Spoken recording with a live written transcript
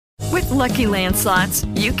Lucky Land Slots,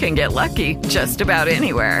 you can get lucky just about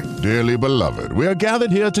anywhere. Dearly beloved, we are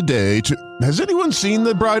gathered here today to... Has anyone seen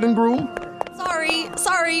the bride and groom?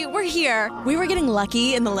 Sorry, we're here. We were getting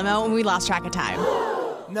lucky in the limo and we lost track of time.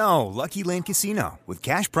 No, Lucky Land Casino, with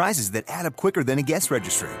cash prizes that add up quicker than a guest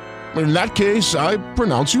registry. In that case, I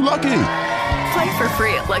pronounce you lucky. Play for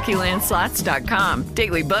free at LuckyLandSlots.com.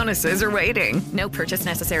 Daily bonuses are waiting. No purchase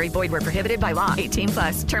necessary. Void where prohibited by law.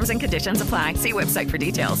 18+. Terms and conditions apply. See website for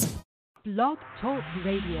details. Blog Talk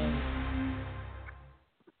Radio.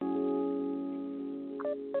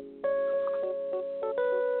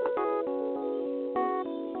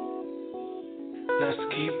 Let's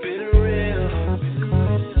keep it real.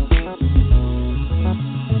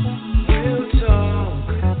 Real talk.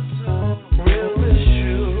 Real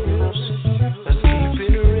issues. Let's keep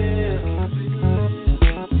it real.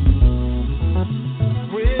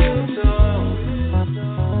 Real talk.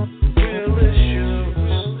 Real issues.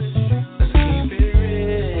 Let's keep it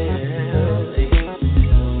real.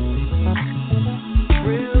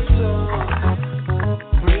 Real talk.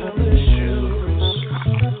 Real issues.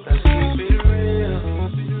 Let's keep it real.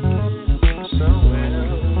 So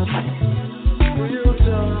real. Real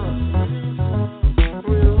talk.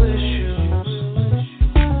 Real issues.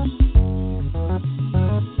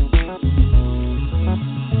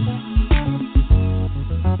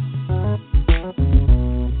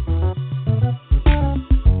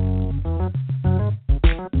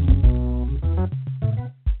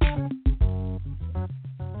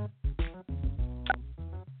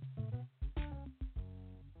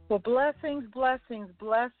 Well,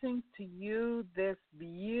 blessings to you this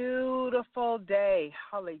beautiful day.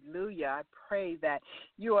 Hallelujah. I pray that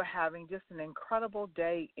you are having just an incredible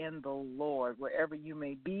day in the Lord. Wherever you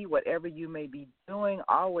may be, whatever you may be doing,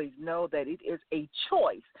 always know that it is a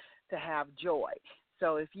choice to have joy.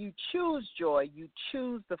 So if you choose joy, you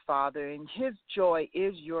choose the Father, and his joy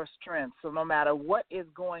is your strength. So no matter what is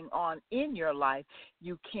going on in your life,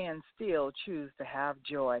 you can still choose to have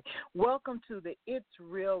joy. Welcome to the It's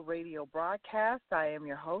Real radio broadcast. I am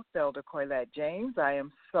your host, Elder Coylette James. I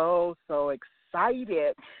am so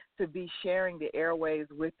excited to be sharing the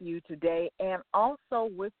airwaves with you today, and also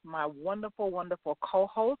with my wonderful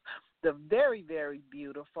co-host, the very, very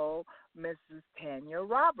beautiful Mrs. Tanya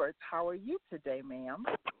Roberts. How are you today, ma'am?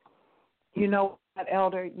 You know what,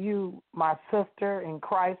 Elder? You, my sister in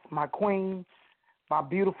Christ, my queen, my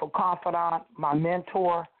beautiful confidant, my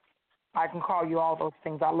mentor. I can call you all those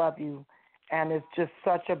things. I love you. And it's just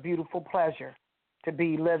such a beautiful pleasure to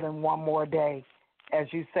be living one more day. As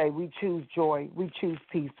you say, we choose joy, we choose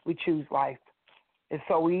peace, we choose life. It's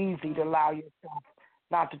so easy to allow yourself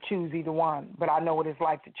not to choose either one, but I know what it's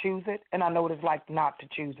like to choose it, and I know what it's like not to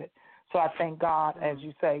choose it. So I thank God, as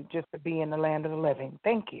you say, just to be in the land of the living.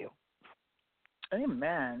 Thank you.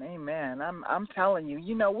 Amen. I'm telling you,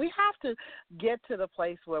 we have to get to the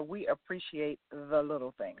place where we appreciate the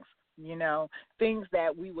little things, things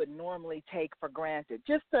that we would normally take for granted,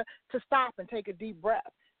 just to stop and take a deep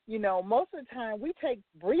breath. Most of the time we take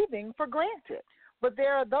breathing for granted, but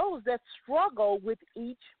there are those that struggle with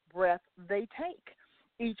each breath they take.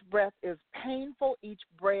 Each breath is painful. Each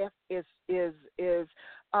breath is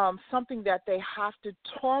something that they have to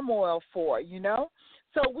turmoil for,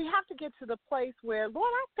 So we have to get to the place where,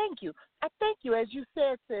 Lord, I thank you. I thank you, as you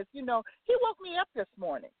said, sis, he woke me up this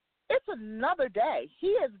morning. It's another day.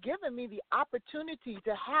 He has given me the opportunity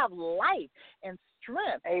to have life and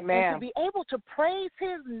strength. Amen. And to be able to praise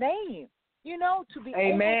his name, to be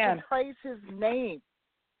Amen. able to praise his name.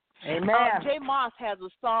 Amen. Jay Moss has a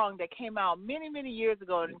song that came out many, many years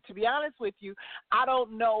ago, and to be honest with you, I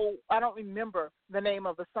don't remember the name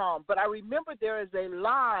of the song, but I remember there is a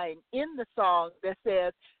line in the song that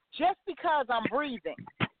says, just because I'm breathing,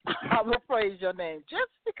 I'm going to praise your name.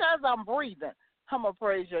 Just because I'm breathing, I'm going to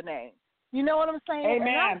praise your name. You know what I'm saying?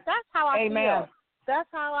 Amen. That's how I Amen. feel. That's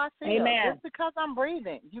how I feel. Amen. Just because I'm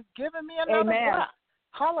breathing. You've given me another Amen. breath.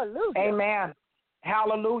 Hallelujah. Amen.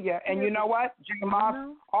 Hallelujah. And you know what? Jay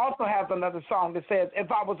Moss also has another song that says,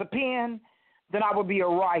 if I was a pen, then I would be a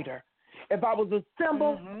writer. If I was a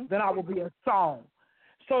symbol, then I would be a song.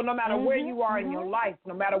 So no matter where you are in your life,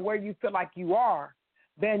 no matter where you feel like you are,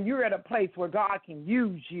 then you're at a place where God can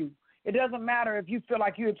use you. It doesn't matter if you feel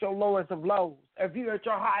like you're at your lowest of lows, or if you're at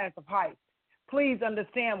your highest of heights. Please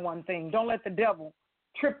understand one thing. Don't let the devil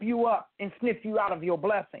trip you up and sniff you out of your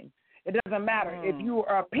blessing. It doesn't matter. If you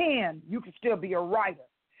are a pen, you can still be a writer.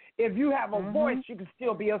 If you have a voice, you can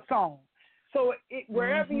still be a song. So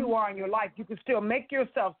wherever you are in your life, you can still make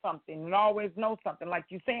yourself something and always know something. Like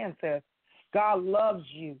you saying, sis, God loves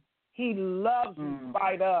you. He loves you in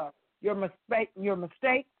spite of your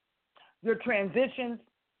mistakes, your transitions,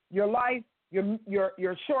 your life,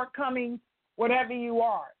 your shortcomings, whatever you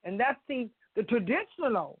are. And that's the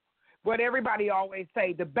traditional, what everybody always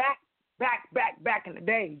say, the back in the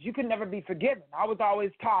days. You can never be forgiven. I was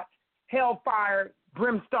always taught hellfire,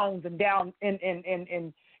 brimstones, and down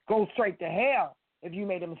and go straight to hell if you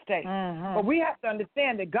made a mistake. Mm-hmm. But we have to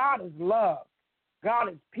understand that God is love. God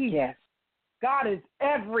is peace. Yes. God is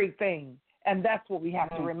everything. And that's what we have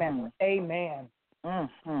to remember. Amen. And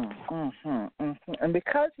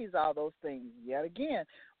because he's all those things, yet again,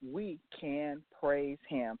 we can praise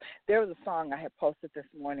him. There was a song I had posted this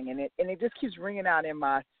morning, and it just keeps ringing out in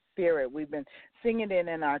my spirit. We've been singing it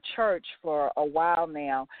in our church for a while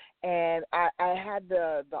now, and I had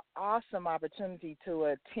the awesome opportunity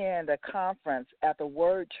to attend a conference at the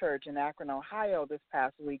Word Church in Akron, Ohio this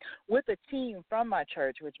past week with a team from my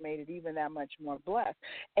church, which made it even that much more blessed.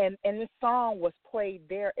 And this song was played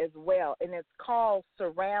there as well, and it's called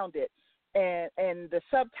Surrounded. And the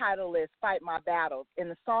subtitle is Fight My Battles.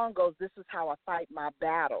 And the song goes, this is how I fight my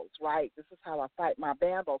battles, right? This is how I fight my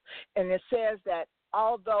battles. And it says that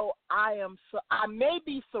although I may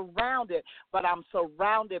be surrounded, but I'm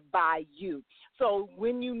surrounded by you. So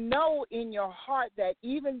when you know in your heart that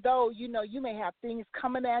even though, you may have things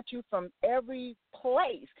coming at you from every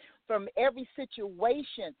place, from every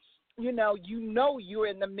situation, you know you're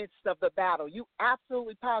in the midst of the battle. You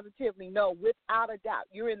absolutely positively know without a doubt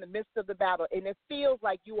you're in the midst of the battle, and it feels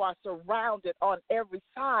like you are surrounded on every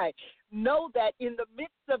side. Know that in the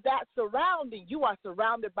midst of that surrounding, you are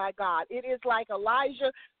surrounded by God. It is like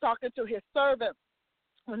Elijah talking to his servant.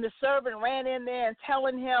 When the servant ran in there and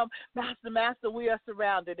telling him, Master, we are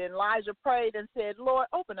surrounded. And Elijah prayed and said, Lord,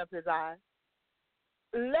 open up his eyes.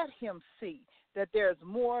 Let him see that there's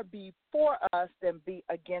more before us than be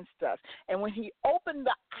against us. And when he opened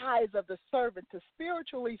the eyes of the servant to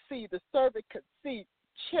spiritually see, the servant could see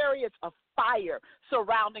chariots of fire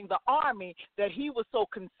surrounding the army that he was so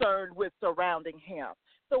concerned with surrounding him.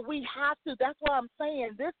 So we have to, that's why I'm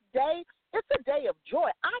saying this day, it's a day of joy.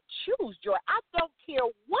 I choose joy. I don't care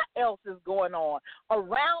what else is going on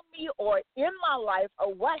around me or in my life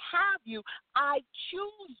or what have you. I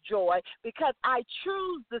choose joy because I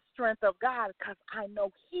choose the strength of God because I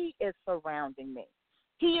know he is surrounding me.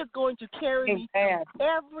 He is going to carry me through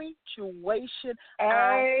every situation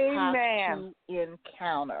I have to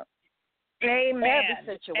encounter. Amen.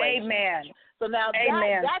 Every situation. Amen. So now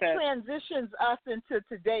Amen, that transitions us into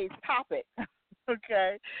today's topic.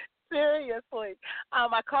 Okay. Seriously.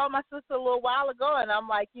 I called my sister a little while ago, and I'm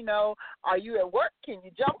like, are you at work? Can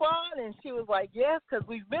you jump on? And she was like, yes, because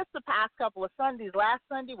we've missed the past couple of Sundays. Last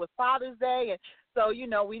Sunday was Father's Day, and so,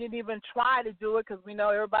 we didn't even try to do it because we know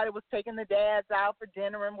everybody was taking the dads out for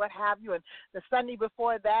dinner and what have you. And the Sunday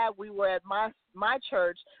before that, we were at my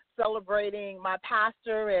church celebrating my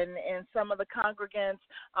pastor and some of the congregants'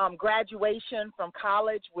 graduation from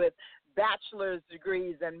college with bachelor's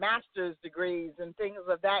degrees and master's degrees and things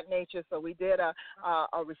of that nature. So we did a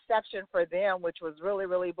reception for them, which was really,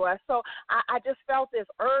 really blessed. So I just felt this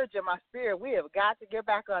urge in my spirit. We have got to get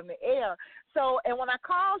back on the air. So, and when I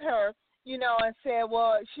called her, and said,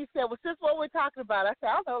 she said, sis, what we're talking about? I said,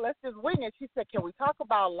 I don't know, let's just wing it. She said, can we talk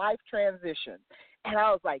about life transitions? And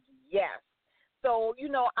I was like, yes. So,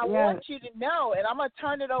 I want you to know, and I'm going to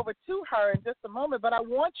turn it over to her in just a moment, but I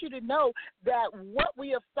want you to know that what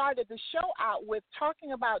we have started the show out with,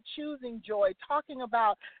 talking about choosing joy, talking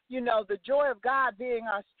about, the joy of God being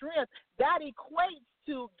our strength, that equates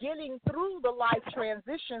to getting through the life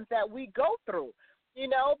transitions that we go through.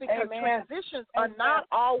 Because transitions are not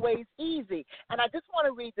always easy. And I just want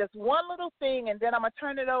to read this one little thing, and then I'm going to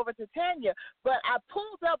turn it over to Tanya. But I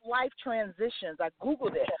pulled up life transitions. I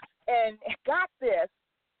Googled it and got this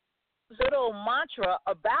little mantra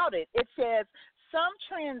about it. It says, some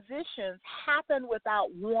transitions happen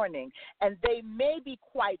without warning, and they may be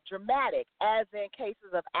quite dramatic, as in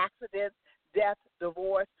cases of accidents, death,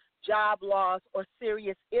 divorce, job loss, or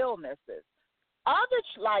serious illnesses. Other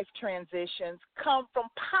life transitions come from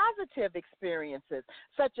positive experiences,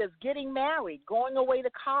 such as getting married, going away to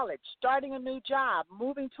college, starting a new job,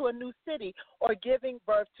 moving to a new city, or giving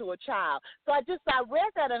birth to a child. So I read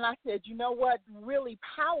that and I said, you know what, really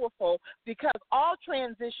powerful, because all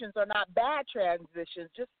transitions are not bad transitions.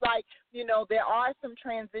 Just like, there are some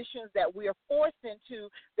transitions that we are forced into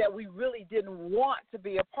that we really didn't want to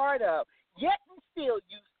be a part of. Yet and still,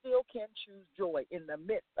 you still can choose joy in the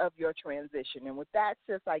midst of your transition. And with that,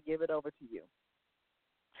 sis, I give it over to you.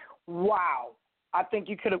 Wow. I think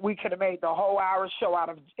we could have made the whole hour show out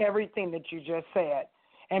of everything that you just said.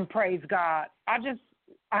 And praise God. I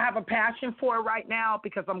have a passion for it right now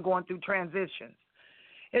because I'm going through transitions.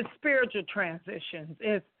 It's spiritual transitions.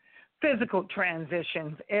 It's physical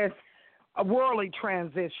transitions. It's worldly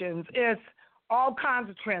transitions. It's all kinds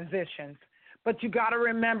of transitions. But you got to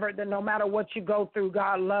remember that no matter what you go through,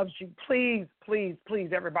 God loves you. Please, please,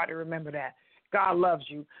 please, everybody remember that. God loves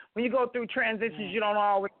you. When you go through transitions, you don't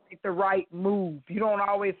always make the right move. You don't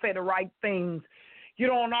always say the right things. You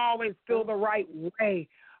don't always feel the right way.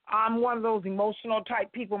 I'm one of those emotional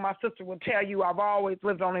type people. My sister will tell you I've always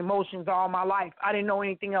lived on emotions all my life. I didn't know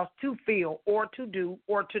anything else to feel or to do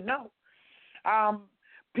or to know.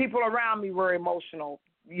 People around me were emotional,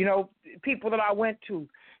 people that I went to.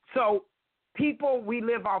 So people, we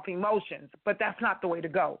live off emotions, but that's not the way to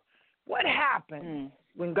go. What happens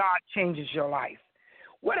when God changes your life?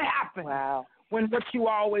 What happens when what you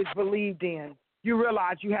always believed in, you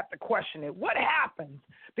realize you have to question it? What happens?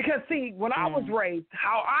 Because, see, when I was raised,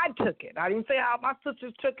 how I took it, I didn't say how my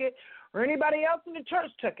sisters took it or anybody else in the church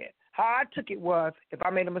took it. How I took it was, if I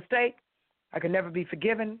made a mistake, I could never be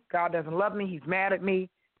forgiven. God doesn't love me. He's mad at me.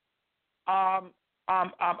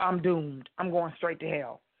 I'm doomed. I'm going straight to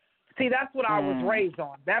hell. See, that's what I was raised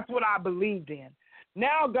on. That's what I believed in.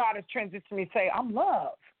 Now God has transitioned me to say, I'm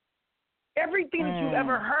love. Everything that you've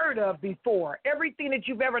ever heard of before, everything that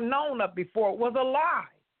you've ever known of before was a lie.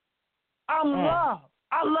 I'm love.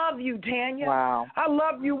 I love you, Tanya. Wow. I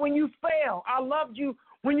love you when you fail. I loved you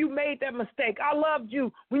when you made that mistake. I loved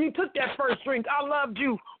you when you took that first drink. I loved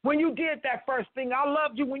you when you did that first thing. I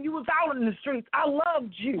loved you when you was out in the streets. I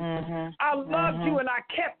loved you. I loved you and I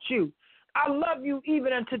kept you. I love you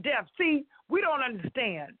even unto death. See, we don't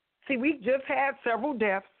understand. See, we just had several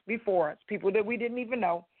deaths before us, people that we didn't even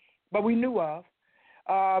know, but we knew of.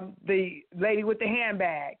 The lady with the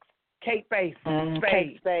handbags, Kate Spade.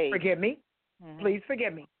 Kate Spade. Forgive me. Please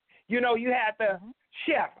forgive me. You had the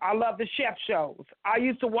chef. I love the chef shows. I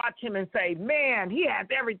used to watch him and say, man, he has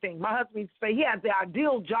everything. My husband used to say he has the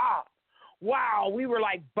ideal job. Wow, we were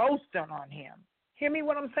like boasting on him. Hear me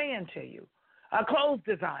what I'm saying to you. A clothes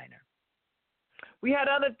designer. We had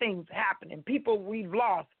other things happening, people we've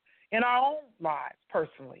lost in our own lives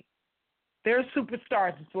personally. There's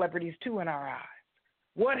superstars and celebrities, too, in our eyes.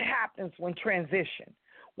 What happens when transition?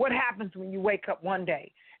 What happens when you wake up one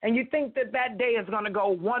day and you think that that day is going to go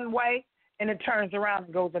one way and it turns around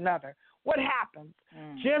and goes another? What happens?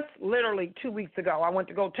 Just literally 2 weeks ago, I went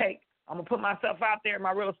to I'm going to put myself out there in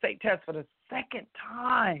my real estate test for the second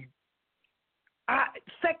time.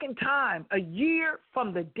 Second time, a year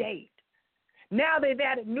from the date. Now they've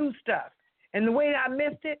added new stuff. And the way I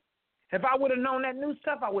missed it, if I would have known that new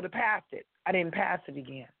stuff, I would have passed it. I didn't pass it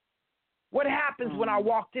again. What happens when I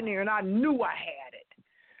walked in here and I knew I had it?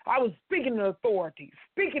 I was speaking in authority,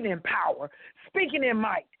 speaking in power, speaking in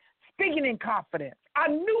might, speaking in confidence. I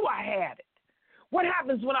knew I had it. What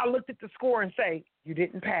happens when I looked at the score and say, you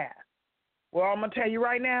didn't pass? Well, I'm going to tell you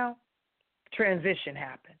right now, transition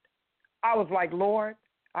happened. I was like, Lord,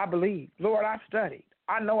 I believe. Lord, I studied.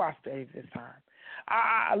 I know I studied this time.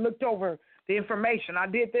 I looked over the information. I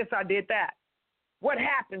did this, I did that. What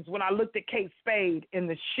happens when I looked at Kate Spade and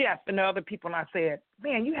the chef and the other people and I said,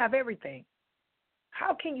 man, you have everything.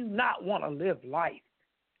 How can you not want to live life?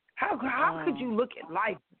 How could you look at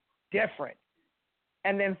life different?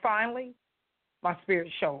 And then finally, my spirit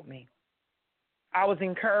showed me. I was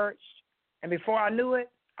encouraged, and before I knew it,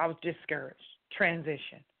 I was discouraged.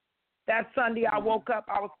 Transition. That Sunday I woke up,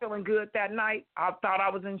 I was feeling good that night. I thought I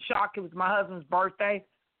was in shock. It was my husband's birthday.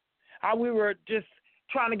 We were just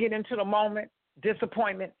trying to get into the moment,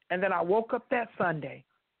 disappointment, and then I woke up that Sunday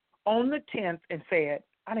on the 10th and said,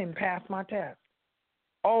 I didn't pass my test.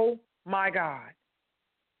 Oh, my God.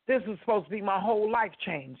 This was supposed to be my whole life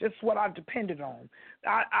change. This is what I depended on.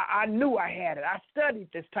 I knew I had it. I studied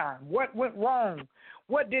this time. What went wrong?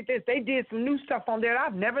 What did this? They did some new stuff on there that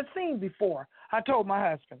I've never seen before. I told my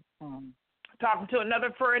husband. Talking to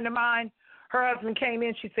another friend of mine, her husband came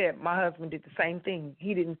in. She said, my husband did the same thing.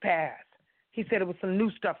 He didn't pass. He said it was some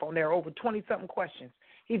new stuff on there, over 20-something questions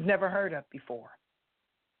he's never heard of before.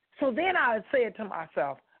 So then I said to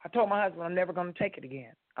myself, I told my husband, I'm never going to take it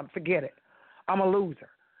again. Forget it. I'm a loser.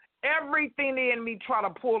 Everything the enemy tried to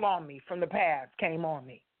pull on me from the past came on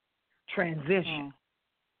me. Transition.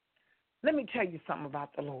 Let me tell you something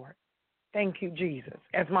about the Lord. Thank you, Jesus.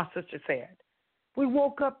 As my sister said, we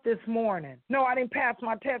woke up this morning. No, I didn't pass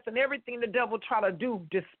my test, and everything the devil tried to do,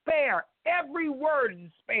 despair, every word of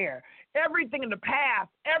despair, everything in the past,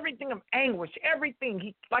 everything of anguish,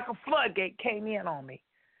 everything, like a floodgate came in on me.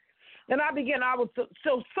 And I was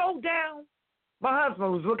so down. My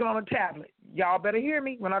husband was looking on a tablet. Y'all better hear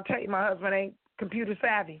me when I tell you my husband ain't computer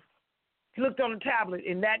savvy. He looked on the tablet,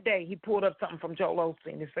 and that day he pulled up something from Joel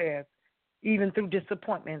Osteen that says, even through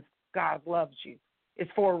disappointments, God loves you. It's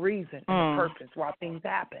for a reason and a purpose why things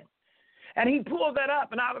happen. And he pulled that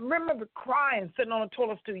up, and I remember crying, sitting on a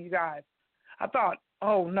toilet stool, you guys. I thought,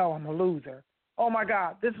 oh, no, I'm a loser. Oh, my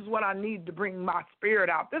God, this is what I need to bring my spirit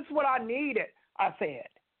out. This is what I needed, I said.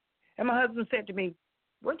 And my husband said to me,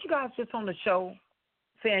 weren't you guys just on the show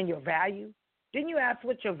saying your value? Didn't you ask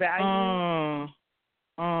what your value is?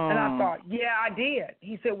 And I thought, yeah, I did.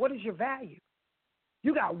 He said, what is your value?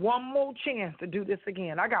 You got one more chance to do this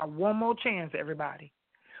again. I got one more chance, everybody.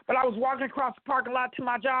 But I was walking across the parking lot to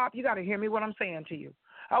my job. You got to hear me what I'm saying to you.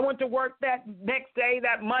 I went to work that next day,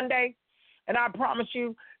 that Monday, and I promise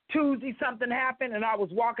you, Tuesday something happened, and I was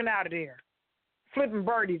walking out of there, flipping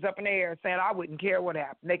birdies up in the air, saying I wouldn't care what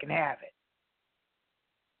happened. They can have it.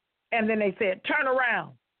 And then they said, turn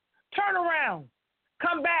around,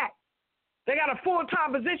 come back. They got a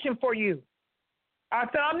full-time position for you. I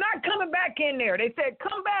said, I'm not coming back in there. They said,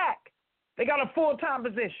 come back. They got a full-time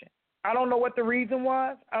position. I don't know what the reason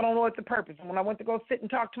was. I don't know what the purpose. And when I went to go sit and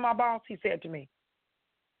talk to my boss, he said to me,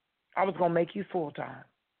 I was going to make you full-time.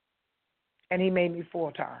 And he made me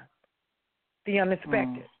full-time. The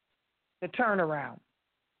unexpected, the turnaround.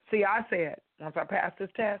 See, I said, once I pass this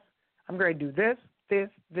test, I'm going to do this,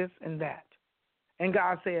 and that. And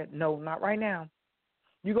God said, no, not right now.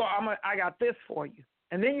 You go. I got this for you.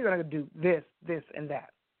 And then you're going to do this, and that.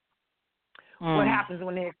 What happens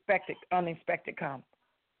when the unexpected comes?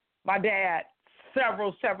 My dad,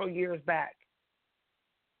 several years back,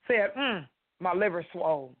 said, my liver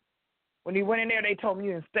swole. When he went in there, they told me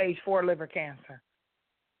you're in stage 4 liver cancer.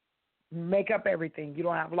 Make up everything. You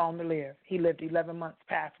don't have long to live. He lived 11 months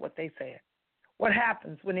past what they said. What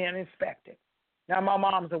happens when the unexpected? Now, my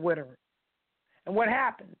mom's a widower. And what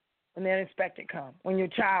happens when the unexpected comes? When your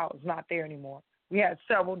child is not there anymore. We had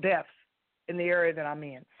several deaths in the area that I'm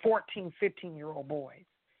in, 14, 15-year-old boys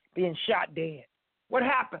being shot dead. What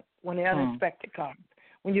happens when the unexpected comes?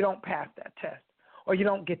 When you don't pass that test, or you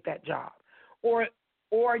don't get that job, or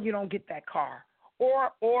you don't get that car,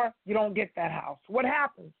 or you don't get that house? What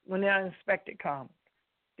happens when the unexpected comes?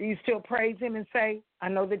 Do you still praise him and say, I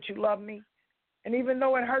know that you love me? And even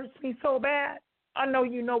though it hurts me so bad, I know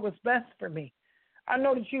you know what's best for me. I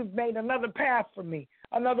know that you've made another path for me,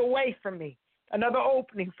 another way for me, another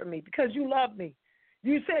opening for me, because you love me.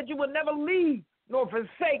 You said you would never leave nor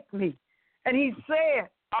forsake me. And he said,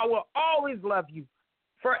 I will always love you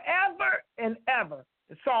forever and ever.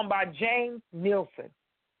 The song by James Nielsen.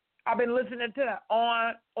 I've been listening to that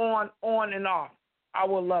on and off. I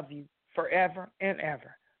will love you forever and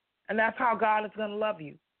ever. And that's how God is going to love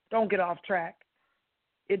you. Don't get off track.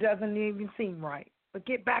 It doesn't even seem right. But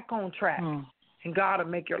get back on track. And God will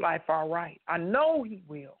make your life all right. I know he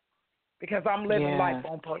will, because I'm living life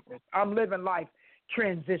on purpose. I'm living life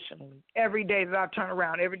transitionally. Every day that I turn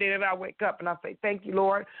around, every day that I wake up and I say, thank you,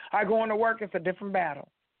 Lord. I go into work, it's a different battle.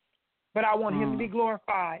 But I want him to be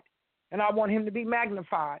glorified, and I want him to be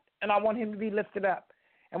magnified, and I want him to be lifted up.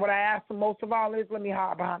 And what I ask him most of all is, let me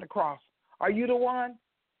hide behind the cross. Are you the one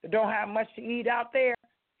that don't have much to eat out there?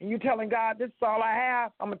 And you telling God, this is all I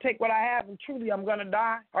have. I'm going to take what I have, and truly I'm going to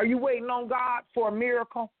die. Are you waiting on God for a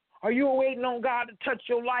miracle? Are you waiting on God to touch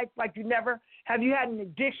your life like you never? Have you had an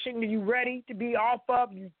addiction? Are you ready to be off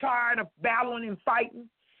of? You tired of battling and fighting?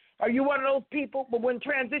 Are you one of those people? But when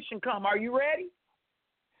transition comes, are you ready?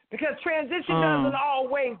 Because transition doesn't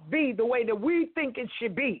always be the way that we think it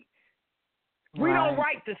should be. We don't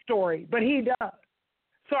write the story, but he does.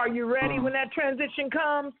 So are you ready when that transition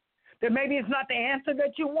comes? That maybe it's not the answer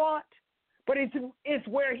that you want, but it's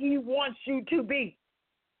where he wants you to be.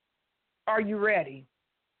 Are you ready?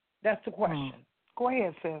 That's the question. Go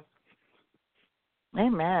ahead, sis.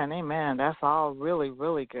 Amen. That's all really,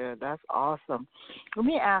 really good. That's awesome. Let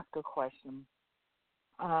me ask a question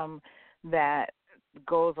that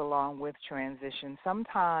goes along with transition.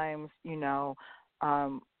 Sometimes,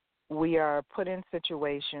 we are put in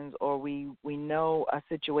situations, or we know a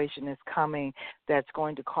situation is coming that's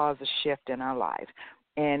going to cause a shift in our life.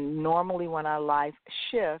 And normally when our life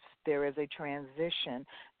shifts, there is a transition,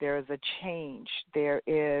 there is a change, there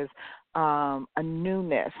is a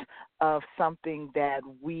newness of something that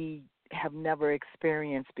we have never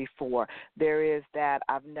experienced before. There is that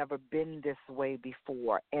I've never been this way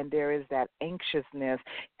before, and there is that anxiousness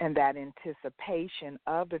and that anticipation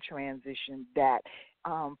of the transition that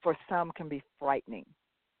for some can be frightening.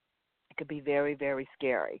 It could be very, very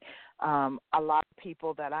scary. A lot of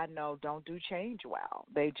people that I know don't do change well.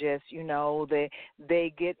 They just,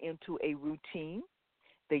 they get into a routine.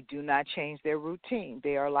 They do not change their routine.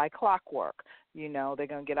 They are like clockwork. You know, they're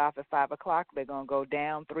going to get off at 5 o'clock. They're going to go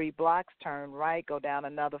down 3 blocks, turn right, go down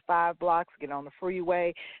another 5 blocks, get on the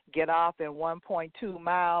freeway, get off in 1.2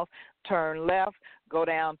 miles, turn left, go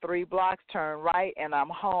down 3 blocks, turn right, and I'm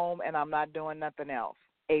home and I'm not doing nothing else.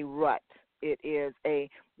 A rut. It is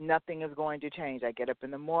nothing is going to change. I get up in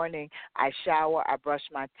the morning, I shower, I brush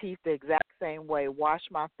my teeth the exact same way, wash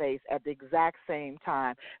my face at the exact same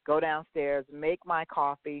time, go downstairs, make my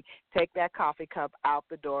coffee, take that coffee cup out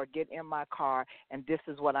the door, get in my car, and this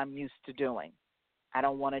is what I'm used to doing. I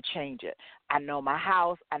don't want to change it. I know my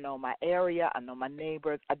house, I know my area, I know my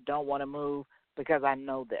neighbors. I don't want to move because I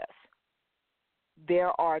know this.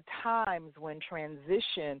 There are times when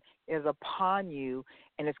transition is upon you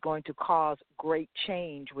and it's going to cause great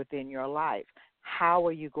change within your life. How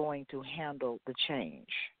are you going to handle the change?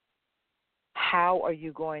 How are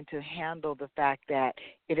you going to handle the fact that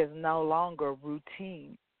it is no longer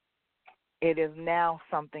routine? It is now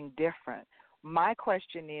something different. My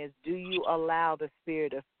question is, do you allow the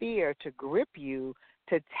spirit of fear to grip you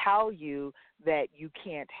to tell you that you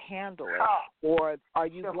can't handle it? Or are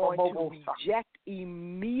you going to reject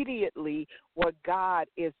immediately what God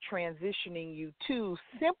is transitioning you to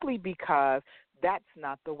simply because that's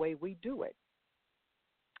not the way we do it?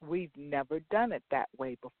 We've never done it that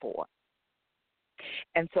way before.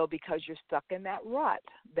 And so because you're stuck in that rut,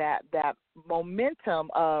 that momentum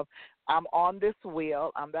of I'm on this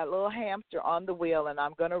wheel, I'm that little hamster on the wheel, and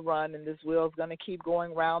I'm going to run, and this wheel is going to keep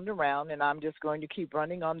going round and round, and I'm just going to keep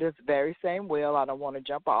running on this very same wheel. I don't want to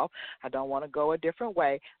jump off. I don't want to go a different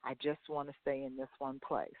way. I just want to stay in this one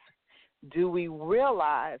place. Do we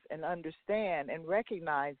realize and understand and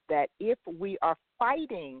recognize that if we are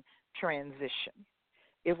fighting transition,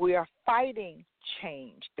 if we are fighting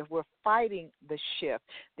change, if we're fighting the shift,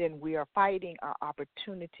 then we are fighting our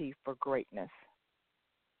opportunity for greatness.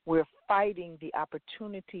 We're fighting the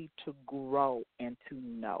opportunity to grow and to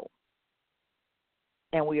know.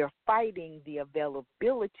 And we are fighting the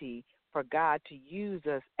availability for God to use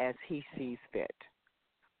us as He sees fit.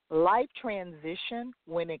 Life transition,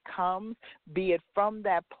 when it comes, be it from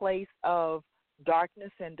that place of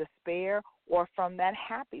darkness and despair or from that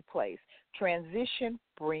happy place, transition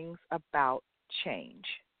brings about change.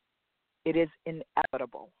 It is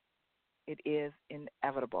inevitable. It is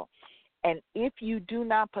inevitable. And if you do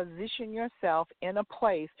not position yourself in a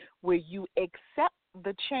place where you accept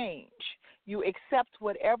the change, you accept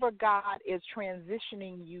whatever God is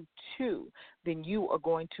transitioning you to, then you are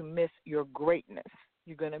going to miss your greatness.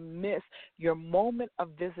 You're going to miss your moment of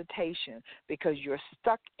visitation because you're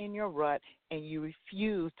stuck in your rut and you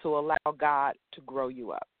refuse to allow God to grow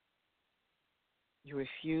you up. You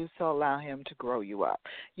refuse to allow Him to grow you up.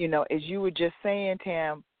 You know, as you were just saying,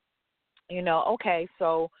 Tam, you know, okay,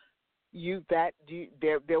 so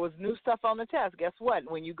there was new stuff on the test. Guess what?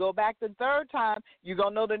 When you go back the third time, you're going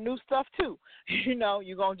to know the new stuff too. You know,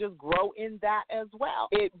 you're going to just grow in that as well.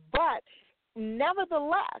 But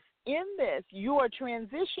nevertheless, in this, you are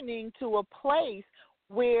transitioning to a place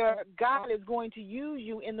where God is going to use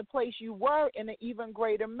you in the place you were in an even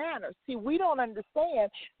greater manner. See, we don't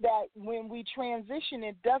understand that when we transition,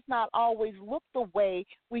 it does not always look the way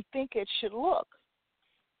we think it should look.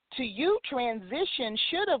 To you, transition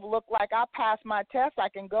should have looked like I passed my test. I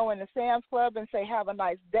can go in the Sam's Club and say, have a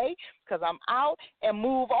nice day because I'm out and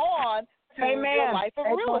move on to your life of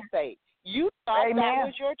real estate. You thought that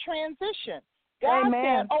was your transition. God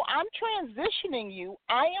said, oh, I'm transitioning you.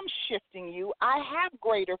 I am shifting you. I have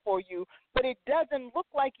greater for you, but it doesn't look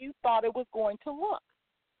like you thought it was going to look.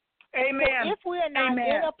 Amen. So if we are not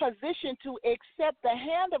in a position to accept the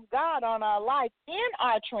hand of God on our life in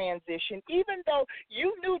our transition, even though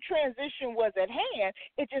you knew transition was at hand,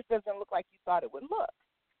 it just doesn't look like you thought it would look.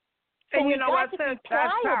 So and you know what? That's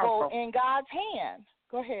pliable in God's hand.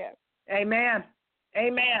 Go ahead. Amen.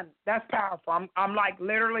 Amen. That's powerful. I'm like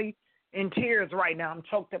literally in tears right now. I'm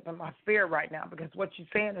choked up in my spirit right now because what you're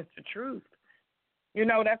saying is the truth. You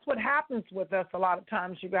know, that's what happens with us a lot of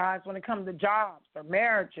times, you guys, when it comes to jobs or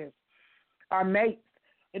marriages, our mates.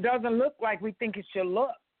 It doesn't look like we think it should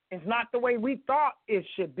look. It's not the way we thought it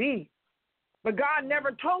should be. But God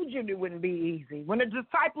never told you it wouldn't be easy. When the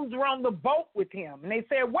disciples were on the boat with Him and they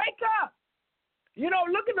said, wake up. You know,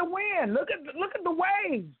 look at the wind. Look at the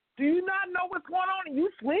waves. Do you not know what's going on? Are you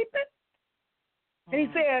sleeping? And He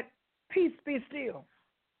said, peace, be still.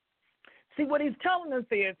 See, what He's telling us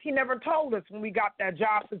is He never told us when we got that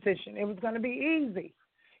job position it was going to be easy.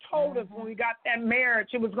 He told us when we got that marriage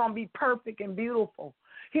it was going to be perfect and beautiful.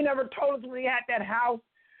 He never told us when we had that house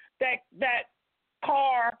that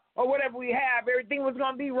car or whatever we have, everything was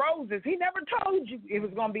going to be roses. He never told you it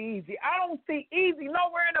was going to be easy. I don't see easy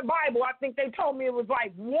nowhere in the Bible. I think they told me it was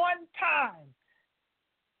like one time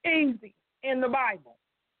easy in the Bible.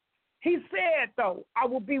 He said, though, I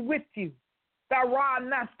will be with you. Thy rod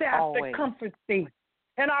and thy staff that comforts thee.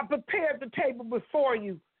 And I prepared the table before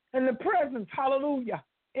you in the presence, hallelujah,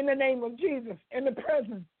 in the name of Jesus, in the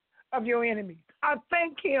presence of your enemies. I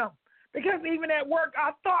thank him because even at work,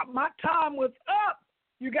 I thought my time was up.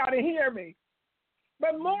 You got to hear me.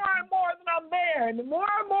 But more and more that I'm there, and the more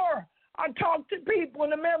and more I talk to people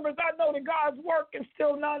and the members, I know that God's work is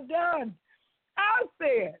still not done. I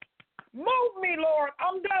said, move me, Lord.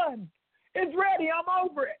 I'm done. It's ready. I'm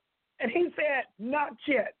over it. And he said, not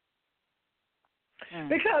yet.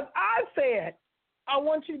 Because I said, I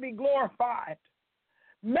want you to be glorified,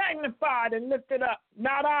 magnified, and lifted up.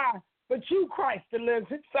 Not I, but you, Christ, that lives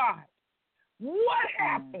inside. What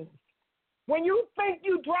happens when you think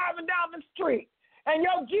you're driving down the street and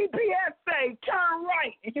your GPS say, turn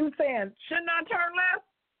right, and you saying, shouldn't I turn left?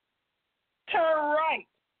 Turn right.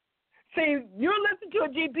 See, you listen to a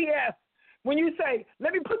GPS when you say,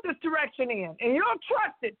 let me put this direction in, and you'll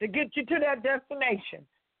trust it to get you to that destination.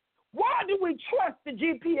 Why do we trust the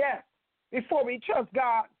GPS before we trust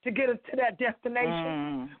God to get us to that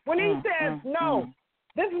destination? When he says, no,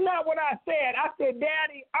 this is not what I said. I said,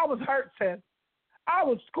 Daddy, I was hurt, sis. I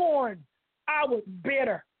was scorned. I was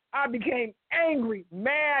bitter. I became angry,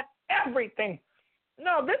 mad, everything.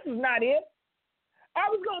 No, this is not it. I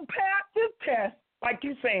was going to pass this test, like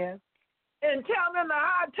you're saying, and tell them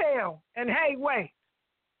to hightail and hey, wait.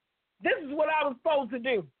 This is what I was supposed to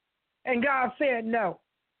do. And God said, no.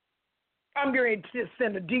 I'm going to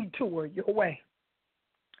send a detour your way.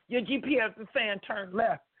 Your GPS is saying turn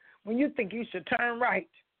left when you think you should turn right.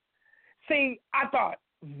 See, I thought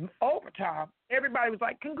overtime, everybody was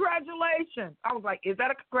like, congratulations. I was like, is that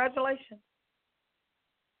a congratulation?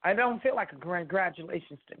 I don't feel like a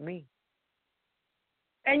congratulations to me.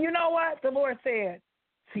 And you know what? The Lord said,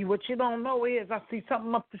 see, what you don't know is I see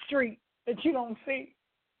something up the street that you don't see.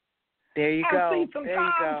 There you go. I see some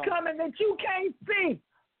times coming that you can't see.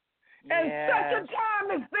 And such a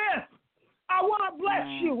time as this, I want to bless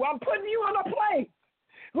you. I'm putting you in a place.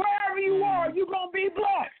 Wherever you are, you're going to be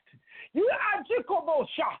blessed. You are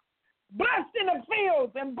blessed in the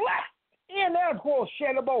fields and blessed in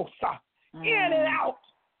in and out.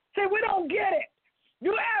 See, we don't get it.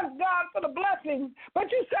 You ask God for the blessings, but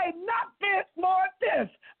you say, not this, Lord, this.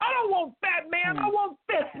 I don't want that man. I want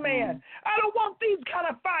this man. I don't want these kind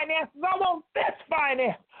of finances. I want this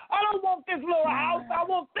finance. I don't want this little house. I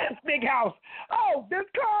want this big house. Oh, this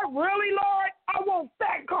car? Really, Lord? I want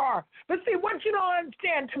that car. But see, what you don't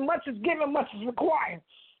understand, too much is given, much is required.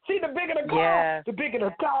 See, the bigger the car, the bigger the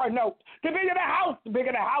car note. The bigger the house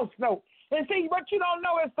note. And see, what you don't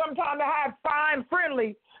know is sometimes to have fine,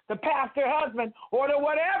 friendly, the pastor husband or the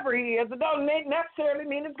whatever he is, it doesn't necessarily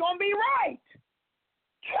mean it's going to be right.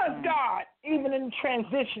 Trust God, even in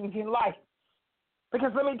transitions in life.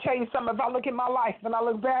 Because let me tell you something, if I look at my life and I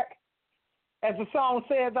look back, as the song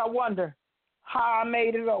says, I wonder how I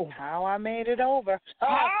made it over. How I made it over.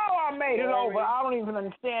 I don't even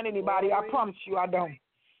understand anybody. I promise you I don't.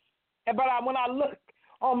 But when I look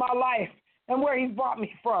on my life and where he's brought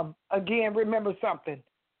me from, again, remember something.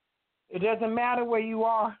 It doesn't matter where you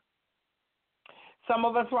are. Some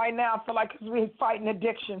of us right now feel like we're fighting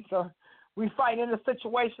addictions or we're fighting in a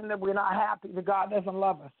situation that we're not happy that God doesn't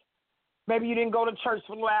love us. Maybe you didn't go to church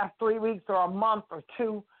for the last 3 weeks or a month or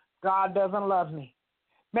two. God doesn't love me.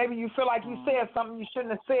 Maybe you feel like you said something you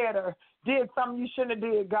shouldn't have said or did something you shouldn't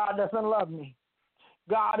have did. God doesn't love me.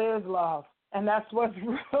 God is love. And that's what's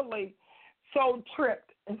really so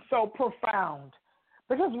tripped and so profound.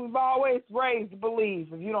 Because we've always raised to believe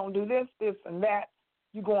if you don't do this, this, and that,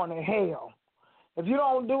 you're going to hell. If you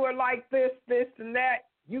don't do it like this, this, and that,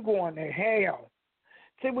 you're going to hell.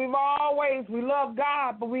 See, we love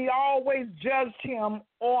God, but we always judged him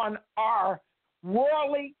on our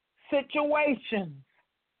worldly situations,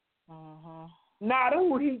 not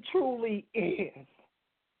who he truly is.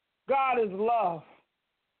 God is love.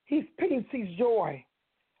 He's peace. He's joy.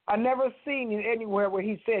 I never seen it anywhere where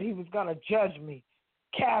he said he was going to judge me,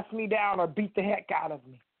 cast me down, or beat the heck out of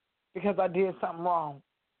me because I did something wrong.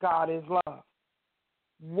 God is love.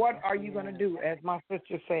 What are you going to do, as my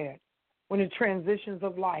sister said, when the transitions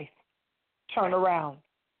of life turn around?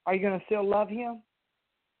 Are you going to still love him?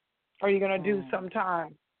 Or are you going to do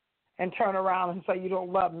sometimes and turn around and say you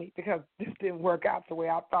don't love me because this didn't work out the way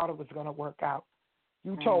I thought it was going to work out?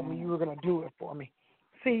 You told me you were going to do it for me.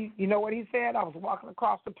 See, you know what he said? I was walking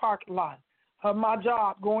across the parking lot of my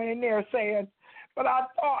job, going in there saying, But I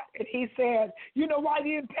thought, and he said, you know why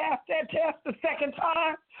you didn't pass that test the second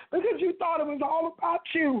time? Because you thought it was all about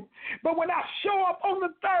you. But when I show up on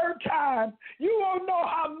the third time, you won't know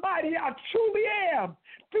how mighty I truly am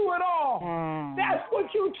through it all. That's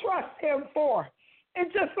what you trust him for.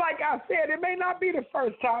 And just like I said, it may not be the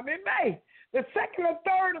first time. It may. The second or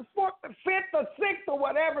third or fourth or fifth or sixth or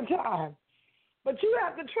whatever time. But you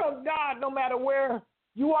have to trust God no matter where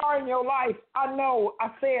you are in your life. I know I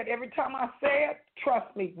say it every time I say it.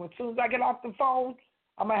 Trust me. As soon as I get off the phone,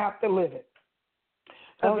 I'm going to have to live it.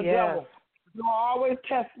 The devil, you'll always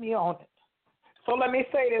test me on it. So let me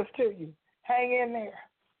say this to you. Hang in there.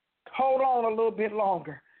 Hold on a little bit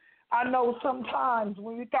longer. I know sometimes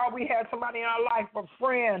when we thought we had somebody in our life, a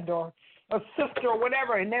friend or a sister or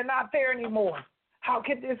whatever, and they're not there anymore. How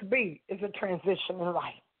could this be? It's a transition in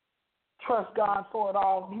life. Trust God for it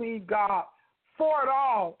all. Believe God for it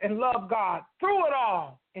all. And love God through it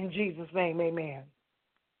all. In Jesus' name, amen.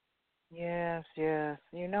 Yes, yes.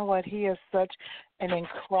 You know what? He is such an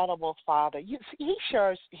incredible Father. He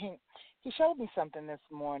showed me something this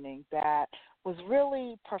morning that was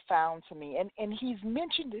really profound to me. And he's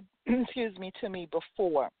mentioned it, to me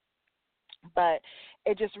before. But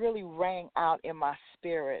it just really rang out in my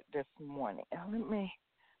spirit this morning.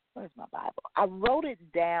 Where's my Bible? I wrote it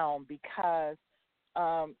down because,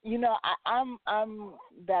 I'm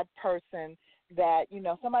that person that,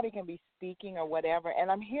 somebody can be speaking or whatever,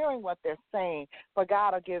 and I'm hearing what they're saying, but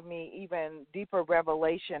God will give me even deeper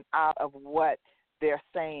revelation out of what they're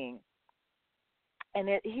saying. And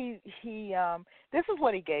this is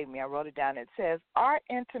what he gave me. I wrote it down. It says, our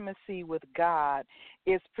intimacy with God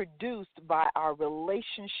is produced by our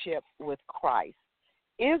relationship with Christ.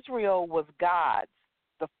 Israel was God's,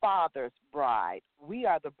 the Father's bride. We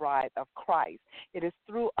are the bride of Christ. It is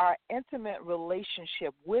through our intimate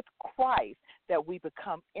relationship with Christ that we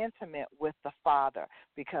become intimate with the Father,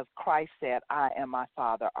 because Christ said, I and my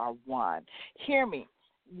Father are one. Hear me.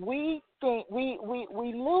 We think we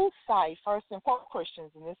lose sight, first and foremost,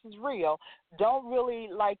 Christians, and this is real, don't really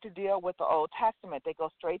like to deal with the Old Testament. They go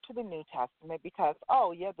straight to the New Testament because,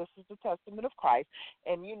 this is the testament of Christ,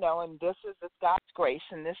 and and this is God's grace,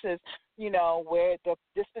 and this is, where the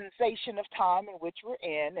dispensation of time in which we're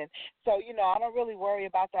in. And so, I don't really worry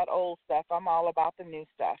about that old stuff. I'm all about the new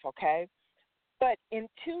stuff, okay? But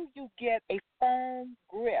until you get a firm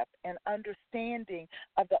grip and understanding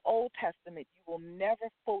of the Old Testament, you will never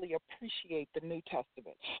fully appreciate the New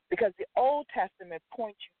Testament, because the Old Testament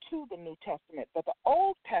points you to the New Testament. But the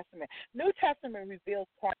New Testament reveals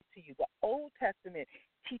Christ to you. The Old Testament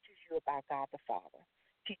teaches you about God the Father,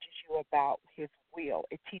 teaches you about his will.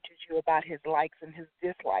 It teaches you about his likes and his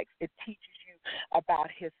dislikes. It teaches you about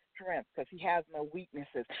his strength, because he has no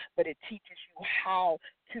weaknesses, but it teaches you how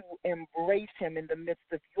to embrace him in the midst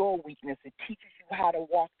of your weakness. It teaches you how to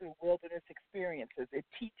walk through wilderness experiences. It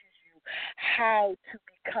teaches you how to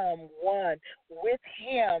become one with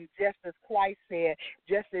him, just as Christ said,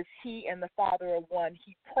 just as he and the Father are one.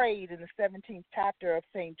 He prayed in the 17th chapter of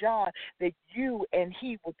St. John that you and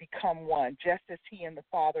he would become one, just as he and the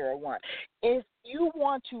Father are one. If you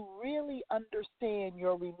want to really understand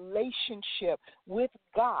your relationship with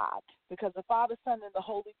God, because the Father, Son, and the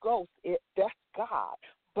Holy Ghost, that's God.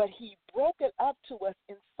 But he broke it up to us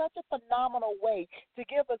in such a phenomenal way to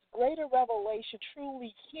give us greater revelation,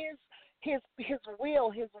 truly his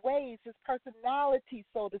will, his ways, his personality,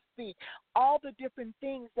 so to speak, all the different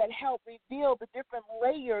things that help reveal the different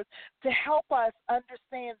layers to help us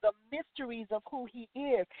understand the mysteries of who he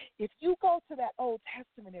is. If you go to that Old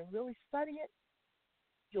Testament and really study it,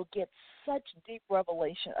 you'll get such deep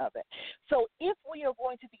revelation of it. So if we are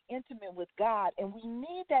going to be intimate with God, and we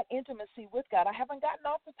need that intimacy with God, I haven't gotten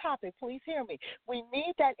off the topic, please hear me. We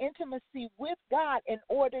need that intimacy with God in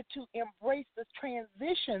order to embrace the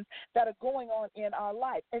transitions that are going on in our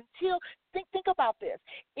life. Think about this.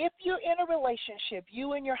 If you're in a relationship,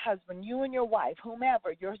 you and your husband, you and your wife,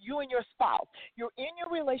 whomever, you and your spouse, you're in your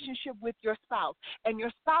relationship with your spouse, and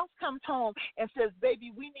your spouse comes home and says,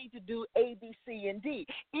 baby, we need to do A, B, C, and D.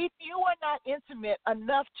 If you are not intimate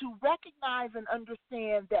enough to recognize and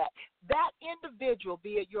understand that individual,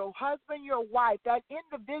 be it your husband, your wife, that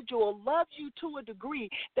individual loves you to a degree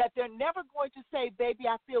that they're never going to say, baby,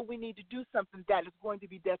 I feel we need to do something that is going to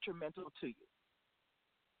be detrimental to you.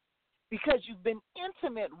 Because you've been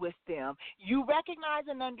intimate with them, you recognize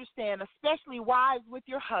and understand, especially wives with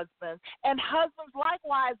your husbands, and husbands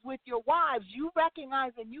likewise with your wives, you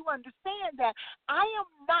recognize and you understand that I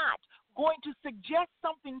am not going to suggest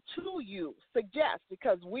something to you,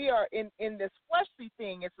 because we are in this fleshly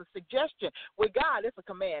thing, it's a suggestion. With God, it's a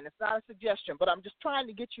command, it's not a suggestion, but I'm just trying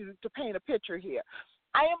to get you to paint a picture here.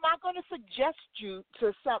 I am not going to suggest you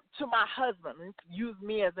to my husband. Use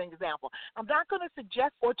me as an example. I'm not going to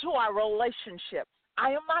suggest or to our relationship.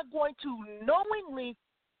 I am not going to knowingly,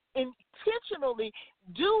 intentionally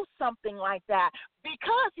do something like that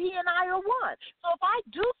because he and I are one. So if I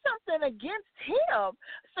do something against him,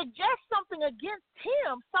 suggest something against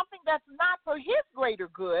him, something that's not for his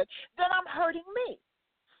greater good, then I'm hurting me.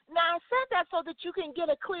 Now, I said that so that you can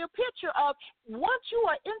get a clear picture of once you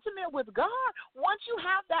are intimate with God, once you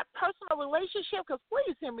have that personal relationship, because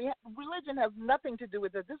please hear me, religion has nothing to do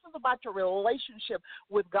with it. This is about your relationship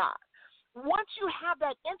with God. Once you have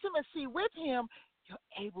that intimacy with him,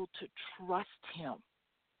 you're able to trust him.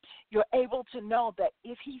 You're able to know that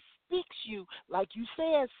if he speaks you, like you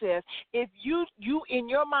said, sis, if you in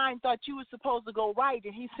your mind thought you were supposed to go right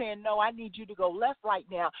and he's saying, no, I need you to go left right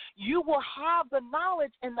now, you will have the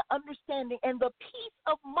knowledge and the understanding and the peace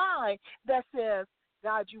of mind that says,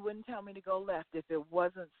 God, you wouldn't tell me to go left if it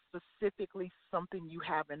wasn't specifically something you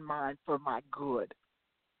have in mind for my good.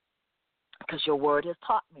 Because your word has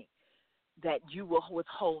taught me that you will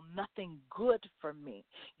withhold nothing good from me.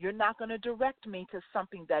 You're not going to direct me to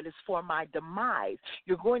something that is for my demise.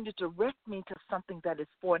 You're going to direct me to something that is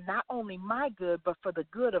for not only my good, but for the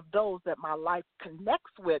good of those that my life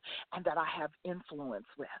connects with and that I have influence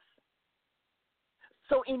with.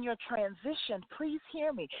 So in your transition, please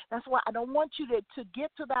hear me. That's why I don't want you to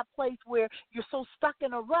get to that place where you're so stuck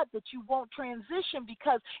in a rut that you won't transition,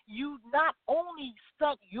 because you not only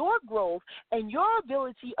stunt your growth and your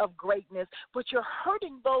ability of greatness, but you're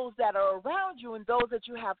hurting those that are around you and those that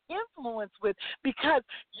you have influence with, because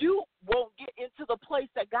you won't get into the place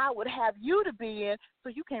that God would have you to be in, so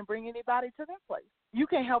you can't bring anybody to their place. You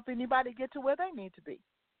can't help anybody get to where they need to be.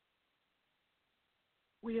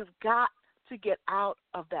 We have got to get out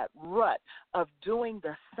of that rut of doing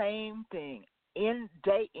the same thing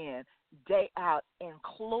day in, day out, and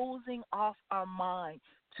closing off our mind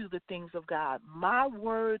to the things of God. My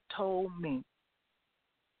word told me,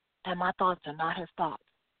 and my thoughts are not his thoughts.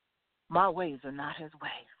 My ways are not his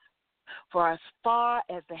ways. For as far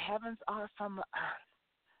as the heavens are from the earth,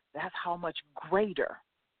 that's how much greater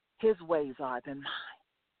his ways are than mine.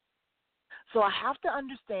 So I have to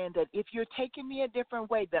understand that if you're taking me a different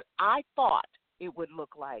way that I thought it would look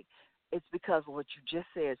like, it's because of what you just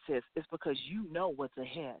said, sis. It's because you know what's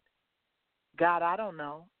ahead. God, I don't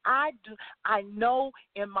know. I know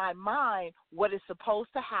in my mind what is supposed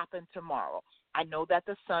to happen tomorrow. I know that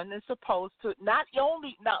the sun is supposed to let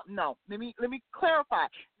me clarify.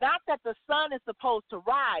 Not that the sun is supposed to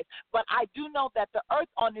rise, but I do know that the earth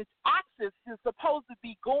on its axis is supposed to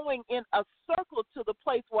be going in a circle to the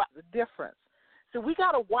place where the difference. So we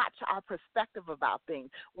got to watch our perspective about things.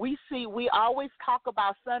 We always talk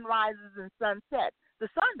about sunrises and sunsets. The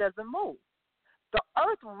sun doesn't move. The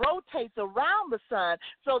earth rotates around the sun,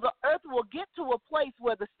 so the earth will get to a place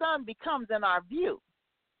where the sun becomes in our view,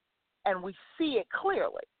 and we see it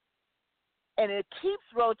clearly. And it keeps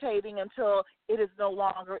rotating until it is no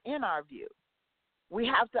longer in our view. We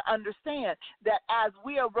have to understand that as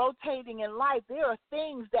we are rotating in life, there are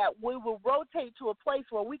things that we will rotate to a place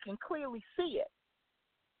where we can clearly see it.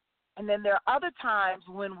 And then there are other times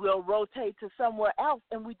when we'll rotate to somewhere else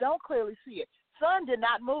and we don't clearly see it. Sun did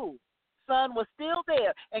not move. Sun was still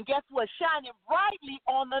there. And guess what? Shining brightly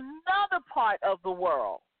on another part of the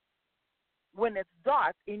world when it's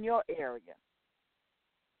dark in your area.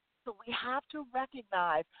 So we have to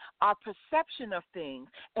recognize our perception of things,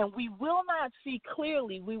 and we will not see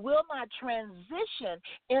clearly. We will not transition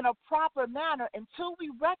in a proper manner until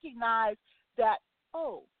we recognize that,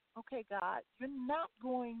 oh, okay, God, you're not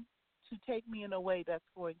going to take me in a way that's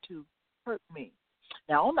going to hurt me.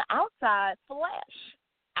 Now, on the outside, flesh,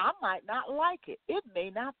 I might not like it. It may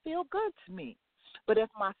not feel good to me. But if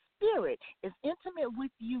my spirit is intimate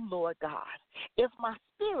with you, Lord God, if my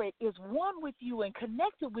spirit is one with you and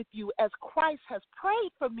connected with you as Christ has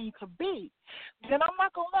prayed for me to be, then I'm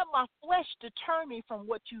not going to let my flesh deter me from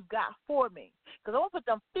what you've got for me. Because I won't put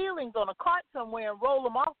them feelings on a cart somewhere and roll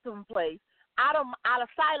them off someplace, out of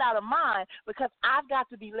sight, out of mind, because I've got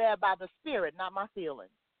to be led by the Spirit, not my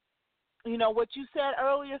feelings. You know, what you said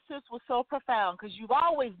earlier, sis, was so profound, because you've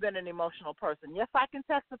always been an emotional person. Yes, I can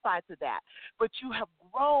testify to that. But you have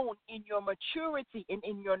grown in your maturity and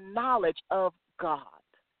in your knowledge of God.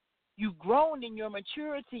 You've grown in your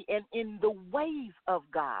maturity and in the ways of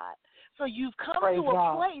God. So you've come Praise to a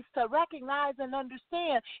God. place to recognize and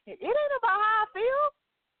understand it ain't about how I feel.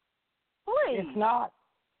 Please. It's not.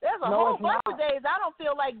 There's a whole bunch of days I don't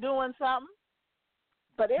feel like doing something,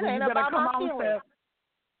 but it ain't about my feelings.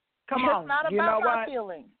 Come on. It's not You about know my what?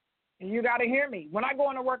 feelings. You got to hear me. When I go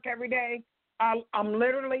into work every day, I'm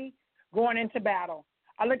literally going into battle.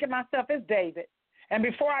 I look at myself as David. And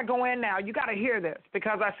before I go in now, you got to hear this,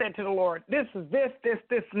 because I said to the Lord, this is this,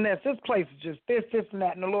 and this. This place is just this, and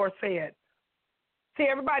that. And the Lord said, see,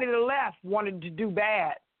 everybody that left wanted to do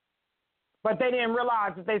bad, but they didn't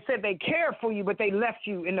realize that they said they cared for you, but they left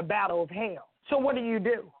you in the battle of hell. So what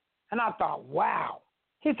do? And I thought, wow.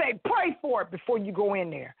 He said, pray for it before you go in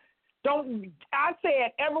there. I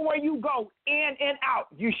said, everywhere you go, in and out,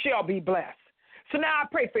 you shall be blessed. So now I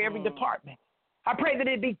pray for every department. I pray that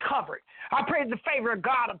it be covered. I pray the favor of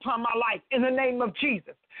God upon my life in the name of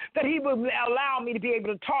Jesus, that he will allow me to be able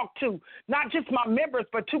to talk to not just my members,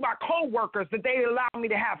 but to my co-workers, that they allow me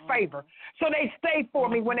to have favor. So they stay for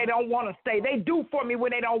me when they don't want to stay. They do for me when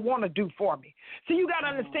they don't want to do for me. So you got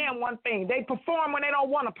to understand one thing. They perform when they don't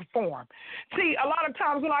want to perform. See, a lot of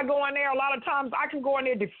times when I go in there, a lot of times I can go in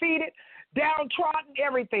there defeated, downtrodden,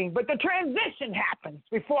 everything. But the transition happens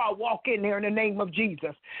before I walk in there in the name of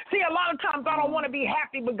Jesus. See, a lot of times I don't want to be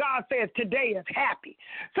happy, but God says today is happy.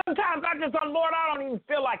 Sometimes I just, Lord, I don't even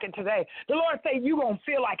feel like it today. The Lord say, you going to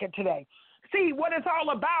feel like it today. See, what it's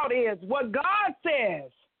all about is what God says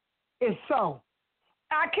is so.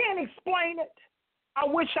 I can't explain it. I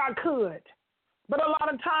wish I could. But a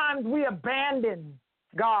lot of times we abandon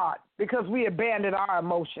God because we abandon our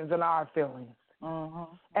emotions and our feelings.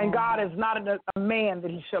 And God is not a man that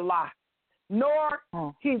he shall lie, nor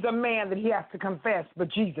he's a man that he has to confess, but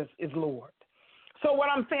Jesus is Lord. So what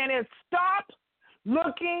I'm saying is stop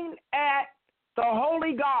looking at the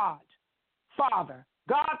Holy God, Father,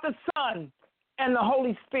 God the Son, and the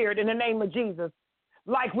Holy Spirit in the name of Jesus,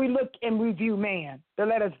 like we look and we view man to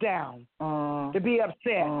let us down, to be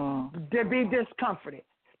upset, to be discomforted,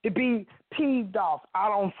 to be peeved off. I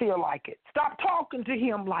don't feel like it. Stop talking to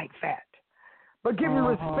him like that. But give him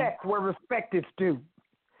respect where respect is due.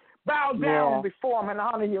 Bow down before him and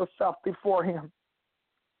honor yourself before him.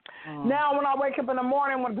 Now, when I wake up in the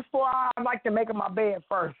morning, before I like to make my bed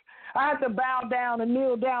first, I have to bow down and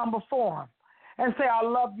kneel down before him and say, I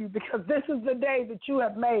love you because this is the day that you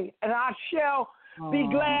have made, and I shall be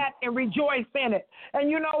glad and rejoice in it. And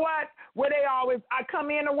you know what? I come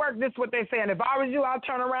in to work, this is what they're saying. If I was you, I'd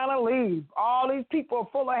turn around and leave. All these people are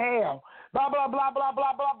full of hell. Blah, blah, blah, blah,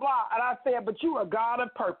 blah, blah, blah. And I said, but you are God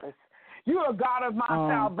of purpose. You are God of my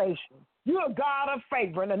salvation. You are God of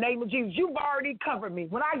favor in the name of Jesus. You've already covered me.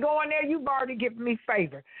 When I go in there, you've already given me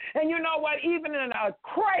favor. And you know what? Even in a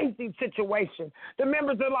crazy situation, the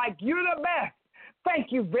members are like, you're the best.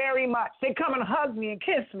 Thank you very much. They come and hug me and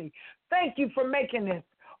kiss me. Thank you for making this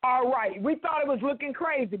all right. We thought it was looking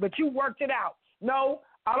crazy, but you worked it out. No,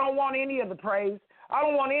 I don't want any of the praise. I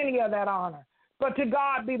don't want any of that honor. But to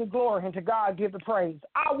God be the glory and to God give the praise.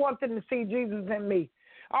 I want them to see Jesus in me.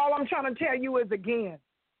 All I'm trying to tell you is again,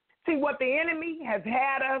 see what the enemy has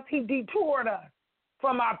had us, he detoured us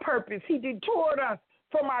from our purpose. He detoured us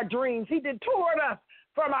from our dreams. He detoured us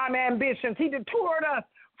from our ambitions. He detoured us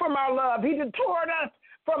from our love. He detoured us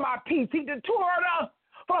from our peace. He detoured us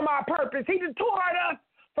from our purpose. He detoured us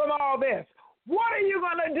from all this. What are you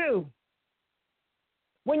going to do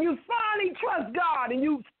when you finally trust God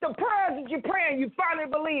and the prayers that you're praying, you finally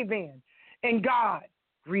believe in, and God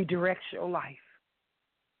redirects your life?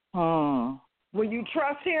 Will you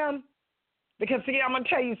trust him? Because, see, I'm going to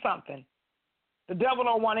tell you something. The devil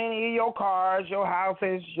don't want any of your cars, your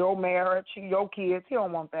houses, your marriage, your kids. He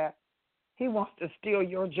don't want that. He wants to steal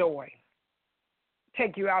your joy,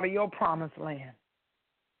 take you out of your promised land,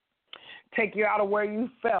 take you out of where you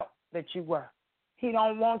felt that you were. He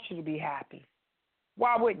don't want you to be happy.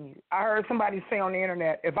 Why wouldn't you? I heard somebody say on the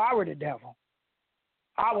internet, if I were the devil,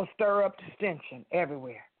 I would stir up dissension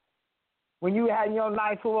everywhere. When you have your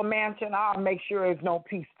nice little mansion, I'll make sure there's no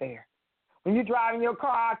peace there. When you're driving your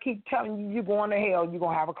car, I keep telling you you're going to hell, you're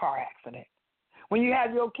going to have a car accident. When you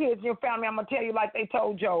have your kids and your family, I'm going to tell you like they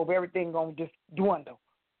told Job, everything going to just dwindle.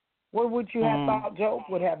 What would you have thought Job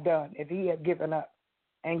would have done if he had given up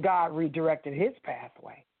and God redirected his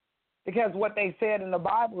pathway? Because what they said in the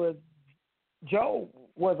Bible is Job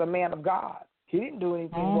was a man of God. He didn't do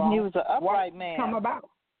anything wrong. He was an upright man. Why did he come about?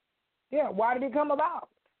 Yeah, why did he come about?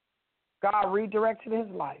 God redirected his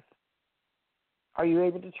life. Are you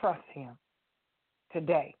able to trust him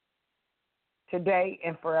today? Today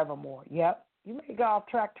and forevermore. Yep. You may get off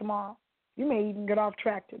track tomorrow. You may even get off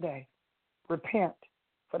track today. Repent,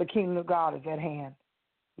 for the kingdom of God is at hand.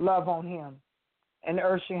 Love on him and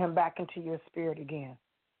usher him back into your spirit again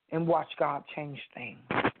and watch God change things.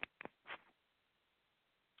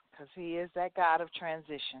 Because he is that God of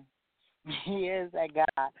transition. He is that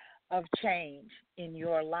God of change in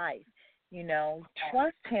your life. You know,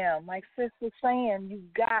 trust him. Like Sis was saying,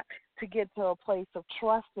 you've got to get to a place of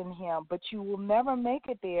trust in him, but you will never make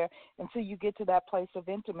it there until you get to that place of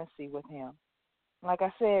intimacy with him. Like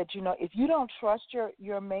I said, if you don't trust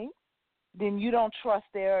your mate, then you don't trust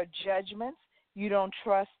their judgments, you don't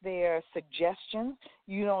trust their suggestions,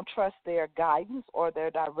 you don't trust their guidance or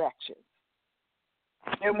their directions.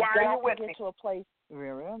 And why are you with me? Get to a place.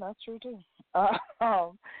 Yeah, that's true too.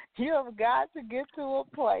 You have got to get to a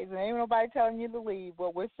place, and ain't nobody telling you to leave.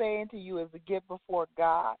 What we're saying to you is to get before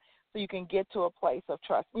God, so you can get to a place of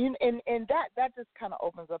trust. And that just kind of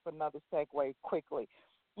opens up another segue quickly.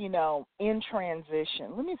 In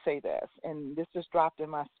transition, let me say this, and this just dropped in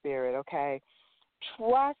my spirit. Okay,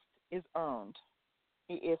 trust is earned;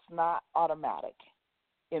 it's not automatic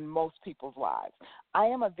in most people's lives. I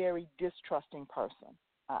am a very distrusting person.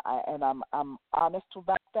 And I'm honest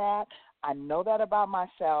about that. I know that about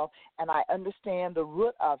myself, and I understand the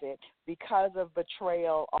root of it because of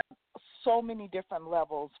betrayal on so many different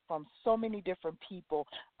levels from so many different people.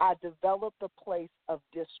 I developed a place of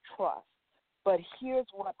distrust. But here's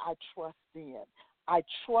what I trust in. I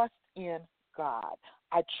trust in God.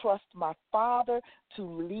 I trust my Father to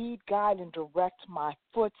lead, guide, and direct my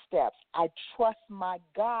footsteps. I trust my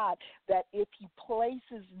God that if he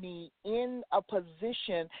places me in a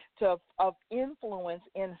position of influence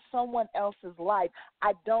in someone else's life,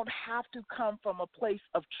 I don't have to come from a place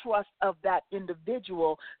of trust of that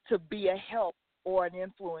individual to be a help or an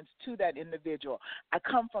influence to that individual. I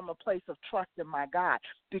come from a place of trust in my God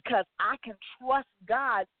because I can trust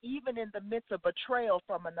God even in the midst of betrayal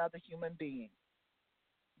from another human being.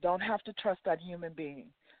 Don't have to trust that human being.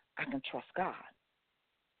 I can trust God.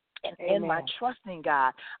 And in my trusting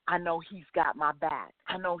God, I know he's got my back.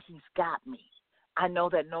 I know he's got me. I know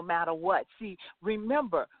that no matter what. See,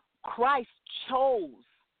 remember, Christ chose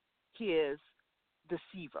his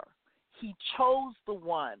deceiver. He chose the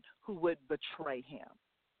one who would betray him.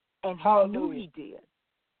 And he knew he did.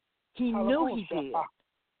 He knew he did.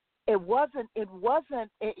 It wasn't,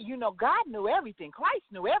 God knew everything. Christ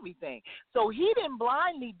knew everything. So he didn't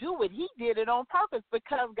blindly do it. He did it on purpose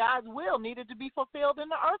because God's will needed to be fulfilled in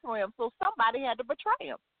the earth realm. So somebody had to betray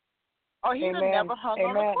him. Or he would have never hung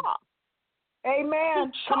on the cross.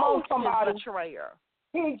 Amen. He Come on, chose somebody. his betrayer.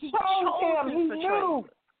 He chose him. He knew.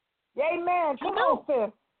 Amen. Come on,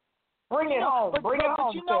 sis. Bring it home. Bring it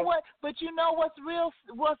home. But you know what? But you know what's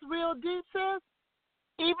real deep, sis?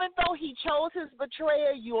 Even though he chose his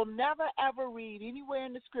betrayer, you'll never, ever read anywhere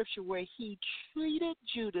in the scripture where he treated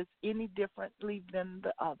Judas any differently than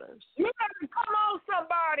the others. You better come on,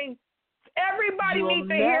 somebody. Everybody needs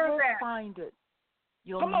to hear that.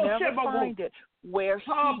 You'll never find it where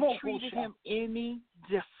he treated him any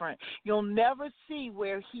different. You'll never see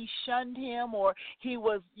where he shunned him or he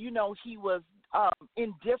was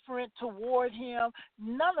indifferent toward him.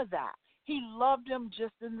 None of that. He loved him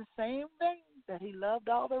just in the same vein that he loved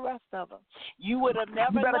all the rest of them. You would have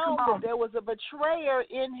never known that there was a betrayer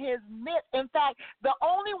in his midst. In fact, the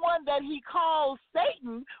only one that he called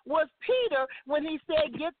Satan was Peter when he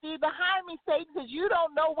said, "Get thee behind me, Satan, because you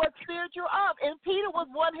don't know what spirit you're of." And Peter was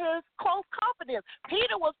one of his close confidants.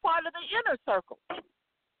 Peter was part of the inner circle.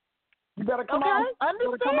 You better come on.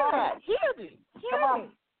 Understand that. Hear me.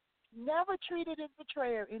 Never treated his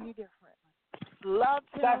betrayer any different. Loved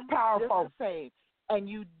him just the same. And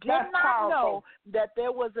you did not know that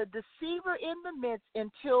there was a deceiver in the midst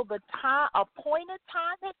until the appointed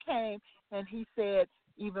time had came, and he said,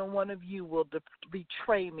 even one of you will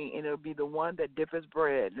betray me, and it'll be the one that dips his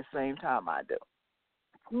bread the same time I do.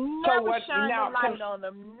 Never shine the light on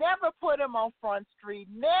him, never put him on Front Street,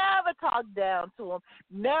 never talk down to him,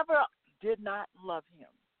 never did not love him.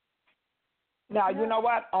 Now, you know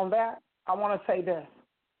what? On that, I want to say this.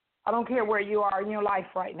 I don't care where you are in your life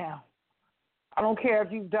right now. I don't care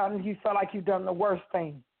if you feel like you've done the worst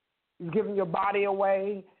thing. You've given your body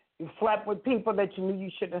away. You slept with people that you knew you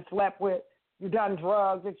shouldn't have slept with. You done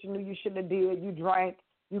drugs that you knew you shouldn't have did. You drank.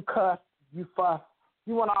 You cussed. You fussed.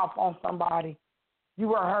 You went off on somebody. You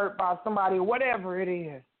were hurt by somebody, whatever it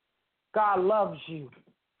is. God loves you.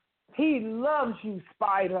 He loves you in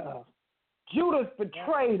spite of. Judas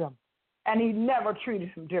betrayed him, and he never treated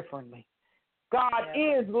him differently. God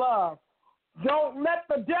is love. Don't let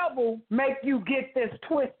the devil make you get this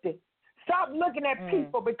twisted. Stop looking at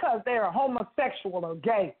people because they're homosexual or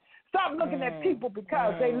gay. Stop looking at people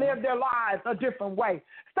because they live their lives a different way.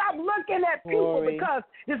 Stop looking at people because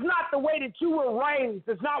it's not the way that you were raised.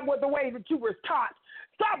 It's not the way that you were taught.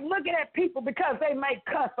 Stop looking at people because they may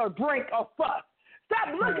cuss or drink or fuss.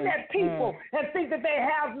 Stop looking at people and think that they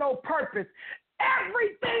have no purpose.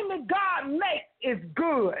 Everything that God makes is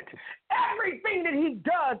good. Everything that he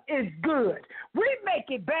does is good. We make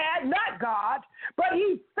it bad, not God, but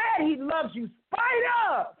he said he loves you in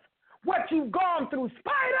spite of what you've gone through, in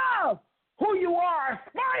spite of who you are, in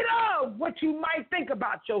spite of what you might think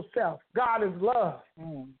about yourself. God is love.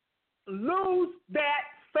 Lose that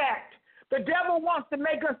fact. The devil wants to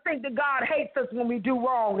make us think that God hates us when we do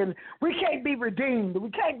wrong and we can't be redeemed. We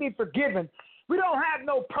can't be forgiven. We don't have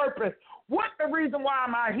no purpose. What's the reason why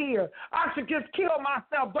am I here? I should just kill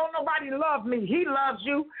myself. Don't nobody love me. He loves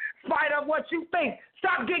you in spite of what you think.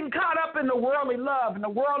 Stop getting caught up in the worldly love and the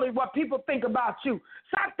worldly what people think about you.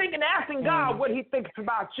 Stop asking God what he thinks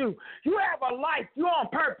about you. You have a life. You're on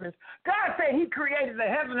purpose. God said he created the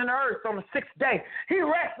heaven and the earth on the sixth day. He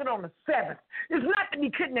rested on the seventh. It's not that he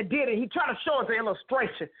couldn't have did it. He tried to show us an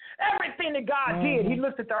illustration. Everything that God did, he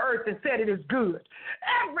looked at the earth and said it is good.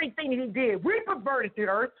 Everything he did, we perverted the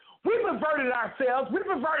earth. We perverted ourselves. We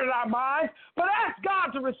perverted our minds. But ask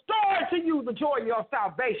God to restore to you the joy of your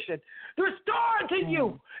salvation. To restore to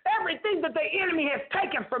you everything that the enemy has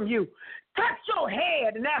taken from you. Touch your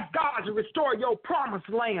head and ask God to restore your promised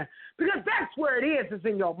land. Because that's where it is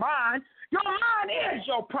in your mind. Your mind is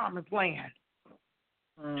your promised land.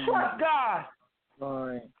 Trust God.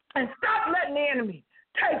 And stop letting the enemy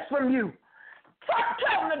take from you. Stop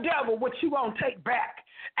telling the devil what you won't take back.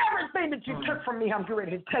 Everything that you took from me, I'm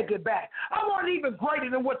ready to take it back. I want it even greater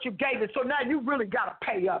than what you gave it, so now you really got to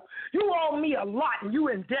pay up. You owe me a lot, and you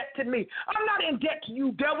in debt to me. I'm not in debt to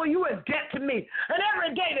you, devil. You in debt to me. And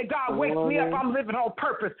every day that God wakes me up, I'm living on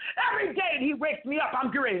purpose. Every day that he wakes me up, I'm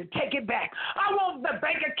ready to take it back. I want the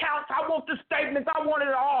bank accounts. I want the statements. I want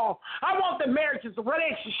it all. I want the marriages, the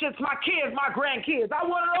relationships, my kids, my grandkids. I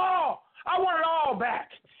want it all. I want it all back.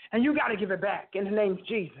 And you got to give it back in the name of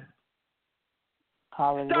Jesus.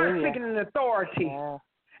 Hallelujah. Start speaking in authority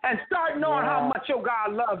and start knowing how much your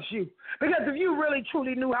God loves you. Because if you really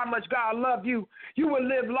truly knew how much God loved you, you would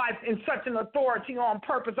live life in such an authority on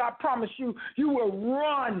purpose. I promise you, you will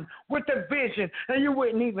run with the vision and you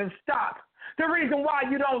wouldn't even stop. The reason why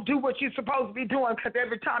you don't do what you're supposed to be doing, because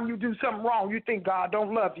every time you do something wrong, you think God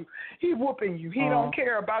don't love you. He whooping you. He don't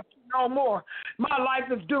care about you no more. My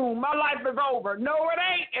life is doomed. My life is over. No, it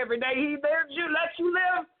ain't. Every day he lets you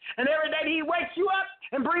live, and every day he wakes you up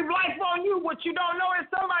and breathes life on you. What you don't know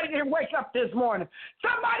is somebody didn't wake up this morning.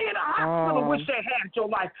 Somebody in the hospital wish they had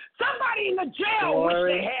your life. Somebody in the jail wish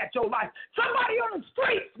they had your life. Somebody on the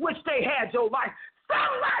streets wish they had your life.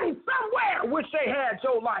 Somebody somewhere wish they had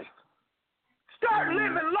your life. Start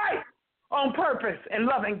living life on purpose and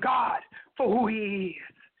loving God for who he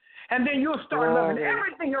is. And then you'll start loving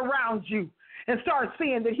everything around you and start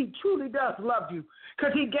seeing that he truly does love you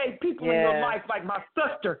because he gave people in your life like my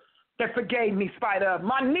sister that forgave me in spite of,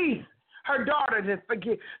 my niece, her daughter that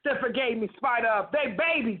forgave me in spite of, they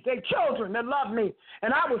babies, they children that love me,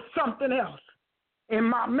 and I was something else in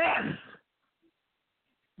my mess.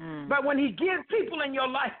 But when he gives people in your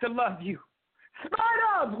life to love you, in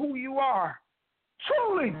spite of who you are,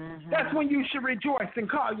 truly, that's when you should rejoice and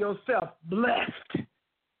call yourself blessed.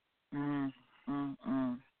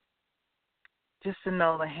 Just to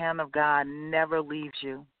know the hand of God never leaves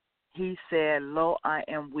you. He said, "Lo, I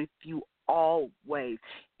am with you always,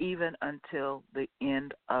 even until the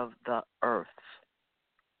end of the earth,"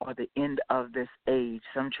 or the end of this age.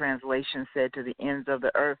 Some translations said to the ends of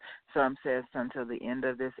the earth. Some says until the end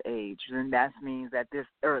of this age. And that means that this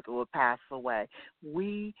earth will pass away.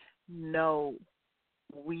 We knows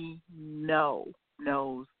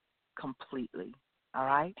completely, all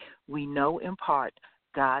right? We know in part,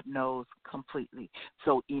 God knows completely.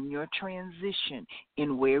 So in your transition,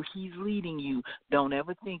 in where he's leading you, don't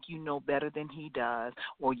ever think you know better than he does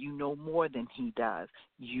or you know more than he does.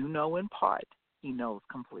 You know in part, he knows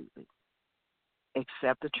completely.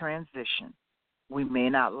 Accept the transition. We may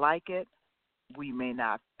not like it. We may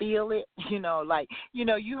not feel it.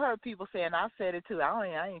 You heard people saying, I said it too,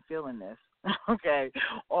 I ain't feeling this. Okay,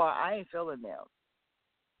 or I ain't feeling them.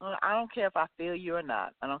 I don't care if I feel you or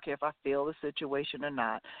not. I don't care if I feel the situation or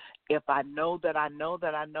not. If I know that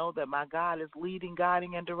my God is leading,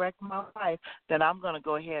 guiding, and directing my life, then I'm going to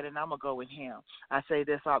go ahead and I'm going to go with him. I say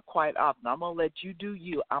this out quite often. I'm going to let you do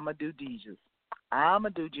you. I'm going to do Jesus. I'm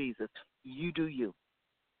going to do Jesus. You do you.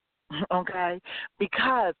 Okay?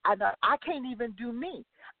 Because I can't even do me.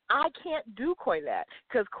 I can't do Coylette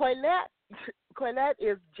because Coylette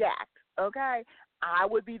is jacked. Okay, I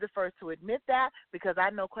would be the first to admit that because I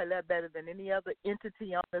know Coylette better than any other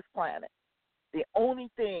entity on this planet. The only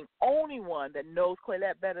one that knows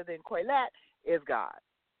Coylette better than Coylette is God.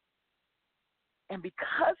 And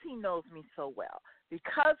because he knows me so well,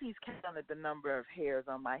 because he's counted the number of hairs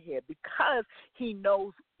on my head, because he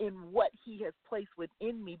knows in what he has placed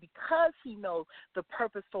within me, because he knows the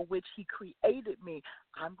purpose for which he created me,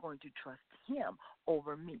 I'm going to trust him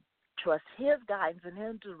over me, trust his guidance and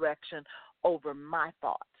his direction over my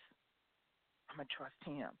thoughts. I'm going to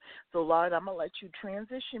trust him. So, Lord, I'm going to let you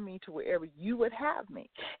transition me to wherever you would have me.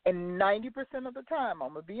 And 90% of the time,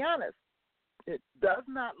 I'm going to be honest, it does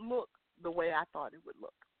not look the way I thought it would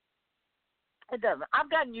look. It doesn't. I've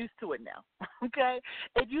gotten used to it now, okay?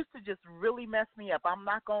 It used to just really mess me up. I'm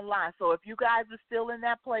not going to lie. So if you guys are still in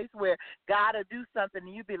that place where God will do something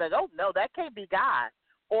and you'd be like, oh, no, that can't be God.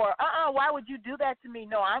 Or, why would you do that to me?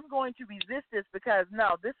 No, I'm going to resist this because,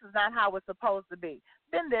 no, this is not how it's supposed to be.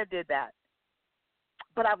 Been there, did that.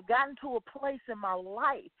 But I've gotten to a place in my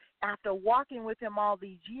life after walking with him all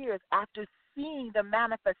these years, after seeing the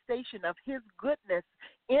manifestation of his goodness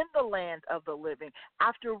in the land of the living,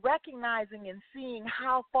 after recognizing and seeing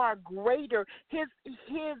how far greater his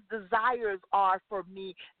desires are for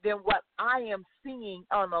me than what I am seeing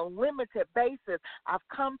on a limited basis, I've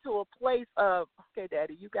come to a place of, okay,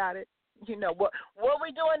 Daddy, you got it. You know, what are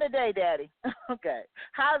we doing today, Daddy? Okay,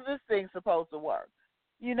 how's this thing supposed to work?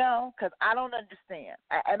 You know, because I don't understand.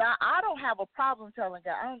 And I don't have a problem telling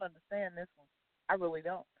God, I don't understand this one. I really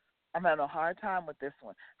don't. I'm having a hard time with this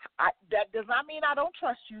one. That does not mean I don't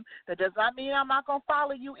trust you. That does not mean I'm not going to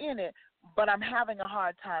follow you in it, but I'm having a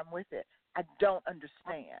hard time with it. I don't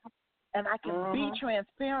understand. And I can be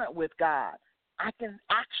transparent with God. I can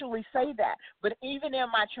actually say that. But even in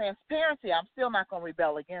my transparency, I'm still not going to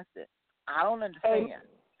rebel against it. I don't understand.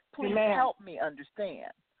 Please help me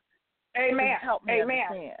understand. Amen. Help me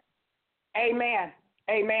understand. Amen.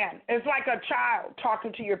 Amen. It's like a child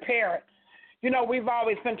talking to your parent. You know, we've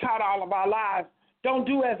always been taught all of our lives, don't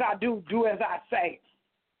do as I do, do as I say.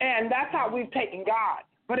 And that's how we've taken God.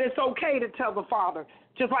 But it's okay to tell the Father,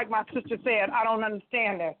 just like my sister said, I don't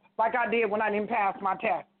understand this, like I did when I didn't pass my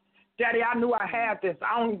test. Daddy, I knew I had this.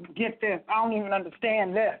 I don't even get this. I don't even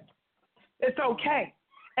understand this. It's okay.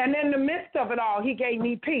 And in the midst of it all, he gave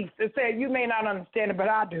me peace. It said, you may not understand it, but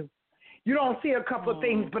I do. You don't see a couple of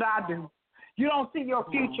things, but I do. You don't see your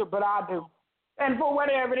future, but I do. And for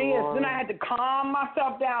whatever it is, then I had to calm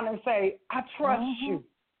myself down and say, I trust you.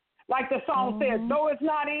 Like the song says, though it's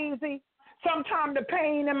not easy, sometimes the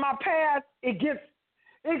pain in my past, it gets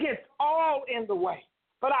all in the way.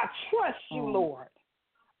 But I trust you, Lord.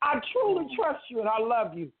 I truly trust you, and I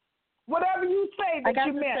love you. Whatever you say that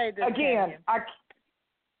you meant, again,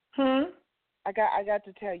 I got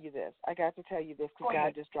to tell you this. I got to tell you this because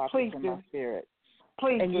God just dropped it in my spirit.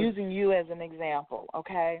 And using you as an example,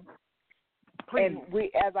 okay? And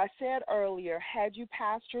as I said earlier, had you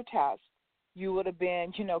passed your test, you would have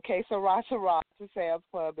been, que sera to Sam's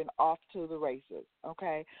Club and off to the races,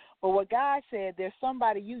 okay? But what God said, there's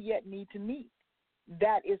somebody you yet need to meet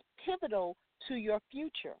that is pivotal to your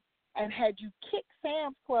future. And had you kicked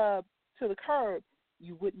Sam's Club to the curb,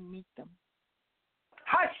 you wouldn't meet them.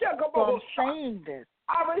 So I'm saying this.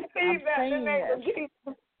 I receive that in the name of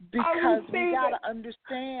Jesus. Because we got to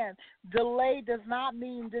understand, delay does not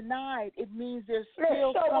mean denied. It means there's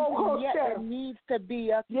still something yet that needs to be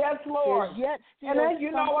accomplished. Yes, Lord. There's yet still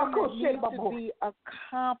something that needs to be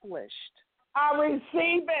accomplished. I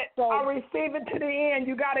receive it. So, I receive it to the end.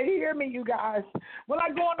 You got to hear me, you guys. When I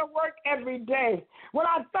go into work every day, when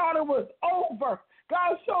I thought it was over,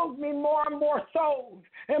 God shows me more and more souls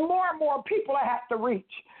and more people I have to reach.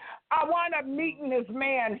 I wound up meeting this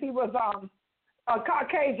man. He was a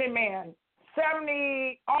Caucasian man,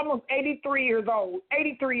 70, almost 83 years old.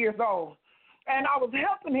 And I was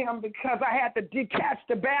helping him because I had to detach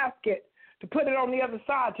the basket to put it on the other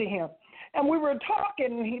side to him. And we were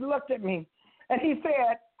talking, and he looked at me, and he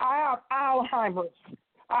said, I have Alzheimer's.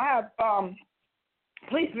 I have,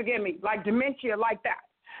 please forgive me, like dementia like that.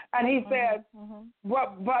 And he said,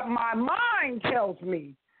 but my mind tells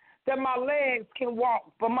me that my legs can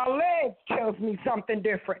walk, but my legs tells me something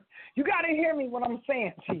different. You got to hear me what I'm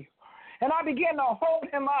saying to you. And I began to hold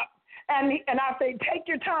him up, and I say, take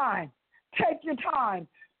your time. Take your time.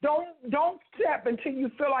 Don't step until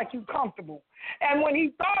you feel like you're comfortable. And when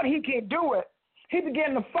he thought he could do it, he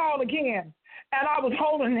began to fall again, and I was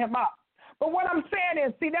holding him up. But what I'm saying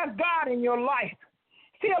is, see, that's God in your life.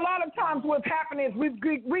 See, a lot of times what's happening is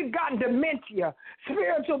we've gotten dementia,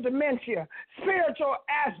 spiritual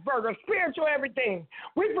Asperger, spiritual everything.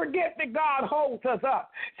 We forget that God holds us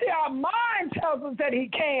up. See, our mind tells us that he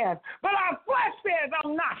can, but our flesh says,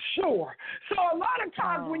 I'm not sure. So a lot of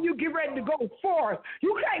times when you get ready to go forth,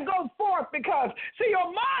 you can't go forth because, see, your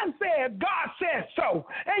mind says, God says so,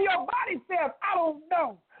 and your body says, I don't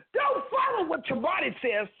know. Don't follow what your body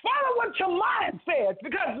says. Follow what your mind says,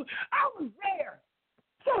 because I was there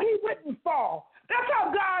so he wouldn't fall. That's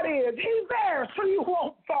how God is. He's there so you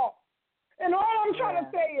won't fall. And all I'm trying to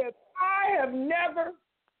say is I have never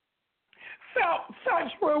felt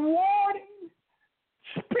such rewarding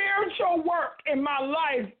spiritual work in my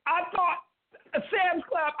life. I thought Sam's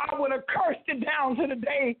Club, I would have cursed it down to the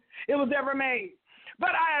day it was ever made. But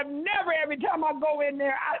I have never, every time I go in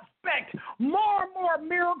there, I expect more and more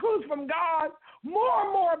miracles from God, more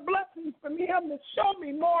and more blessings from him to show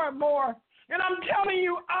me more and more. And I'm telling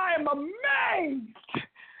you, I am amazed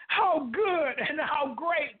how good and how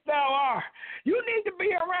great thou art. You need to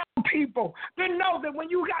be around people to know that when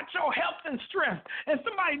you got your health and strength and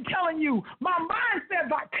somebody telling you, my mind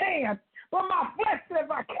says I can, but my flesh says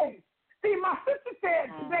I can't. See, my sister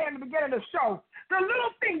said today in the beginning of the show, the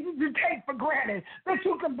little things that you take for granted, that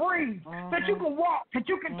you can breathe, that you can walk, that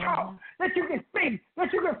you can talk, that you can speak,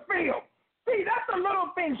 that you can feel. See, that's the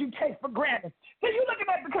little things you take for granted. So you look at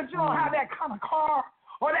that because you don't have that kind of car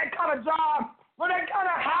or that kind of job or that kind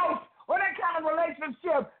of house or that kind of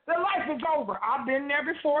relationship. The life is over. I've been there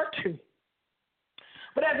before too.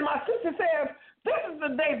 But as my sister says, this is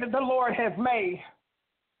the day that the Lord has made.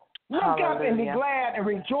 Look up and be glad and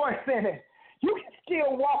rejoice in it. You can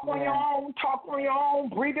still walk on your own, talk on your own,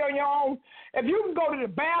 breathe on your own. If you can go to the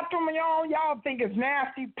bathroom on your own, y'all think it's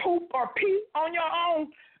nasty, poop or pee on your own,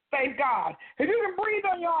 thank God. If you can breathe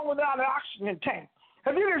on your own without an oxygen tank,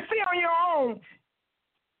 if you can see on your own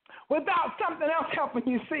without something else helping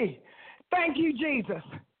you see, thank you, Jesus.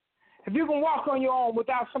 If you can walk on your own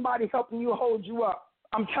without somebody helping you hold you up,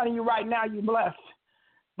 I'm telling you right now, you're blessed.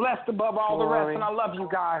 Blessed above all the rest, and I love you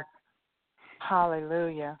guys.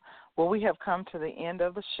 Hallelujah. Well, we have come to the end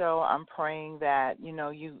of the show. I'm praying that,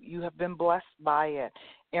 you have been blessed by it.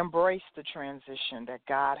 Embrace the transition that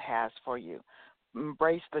God has for you.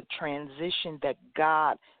 Embrace the transition that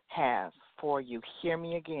God has for you. Hear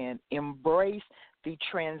me again. Embrace the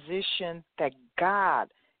transition that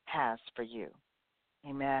God has for you.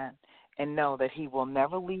 Amen. And know that he will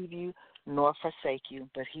never leave you nor forsake you,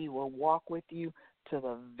 but he will walk with you to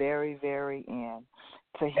the very, very end.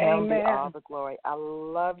 To him be all the glory. I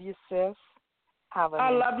love you, sis. Have an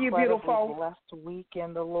incredibly blessed week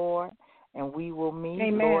in the Lord. And we will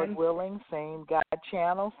meet, Lord willing, same God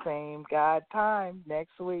channel, same God time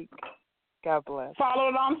next week. God bless. Follow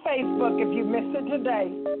it on Facebook if you missed it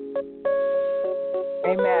today.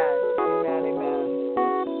 Amen. Amen. Amen.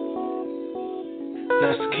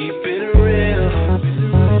 Let's keep it real.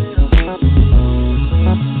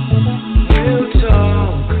 Real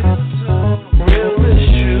talk. Real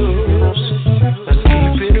issues. Let's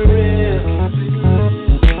keep it real.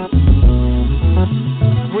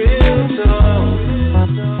 Real talk.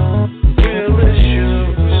 Real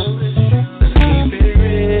issues. Let's keep it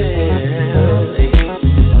real.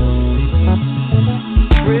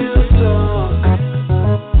 Real talk.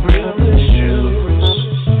 Real issues.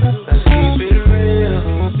 Let's keep it real.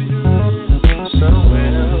 So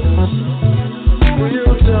real.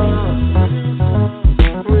 Real talk.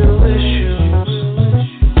 Real issues.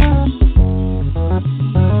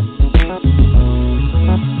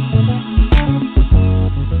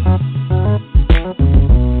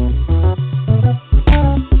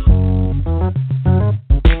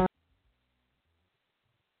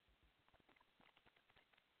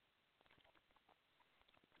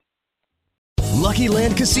 Lucky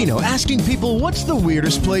Land Casino, asking people, what's the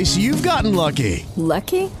weirdest place you've gotten lucky?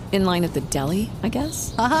 Lucky? In line at the deli, I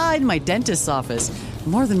guess? Aha, in my dentist's office.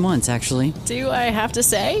 More than once, actually. Do I have to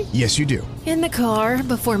say? Yes, you do. In the car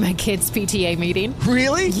before my kids' PTA meeting.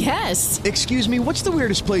 Really? Yes. Excuse me, what's the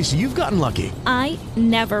weirdest place you've gotten lucky? I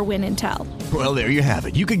never win and tell. Well, there you have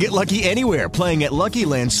it. You can get lucky anywhere, playing at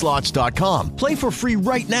LuckyLandSlots.com. Play for free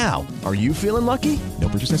right now. Are you feeling lucky? No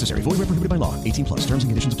purchase necessary. Void where prohibited by law. 18+. Terms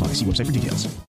and conditions apply. See website for details.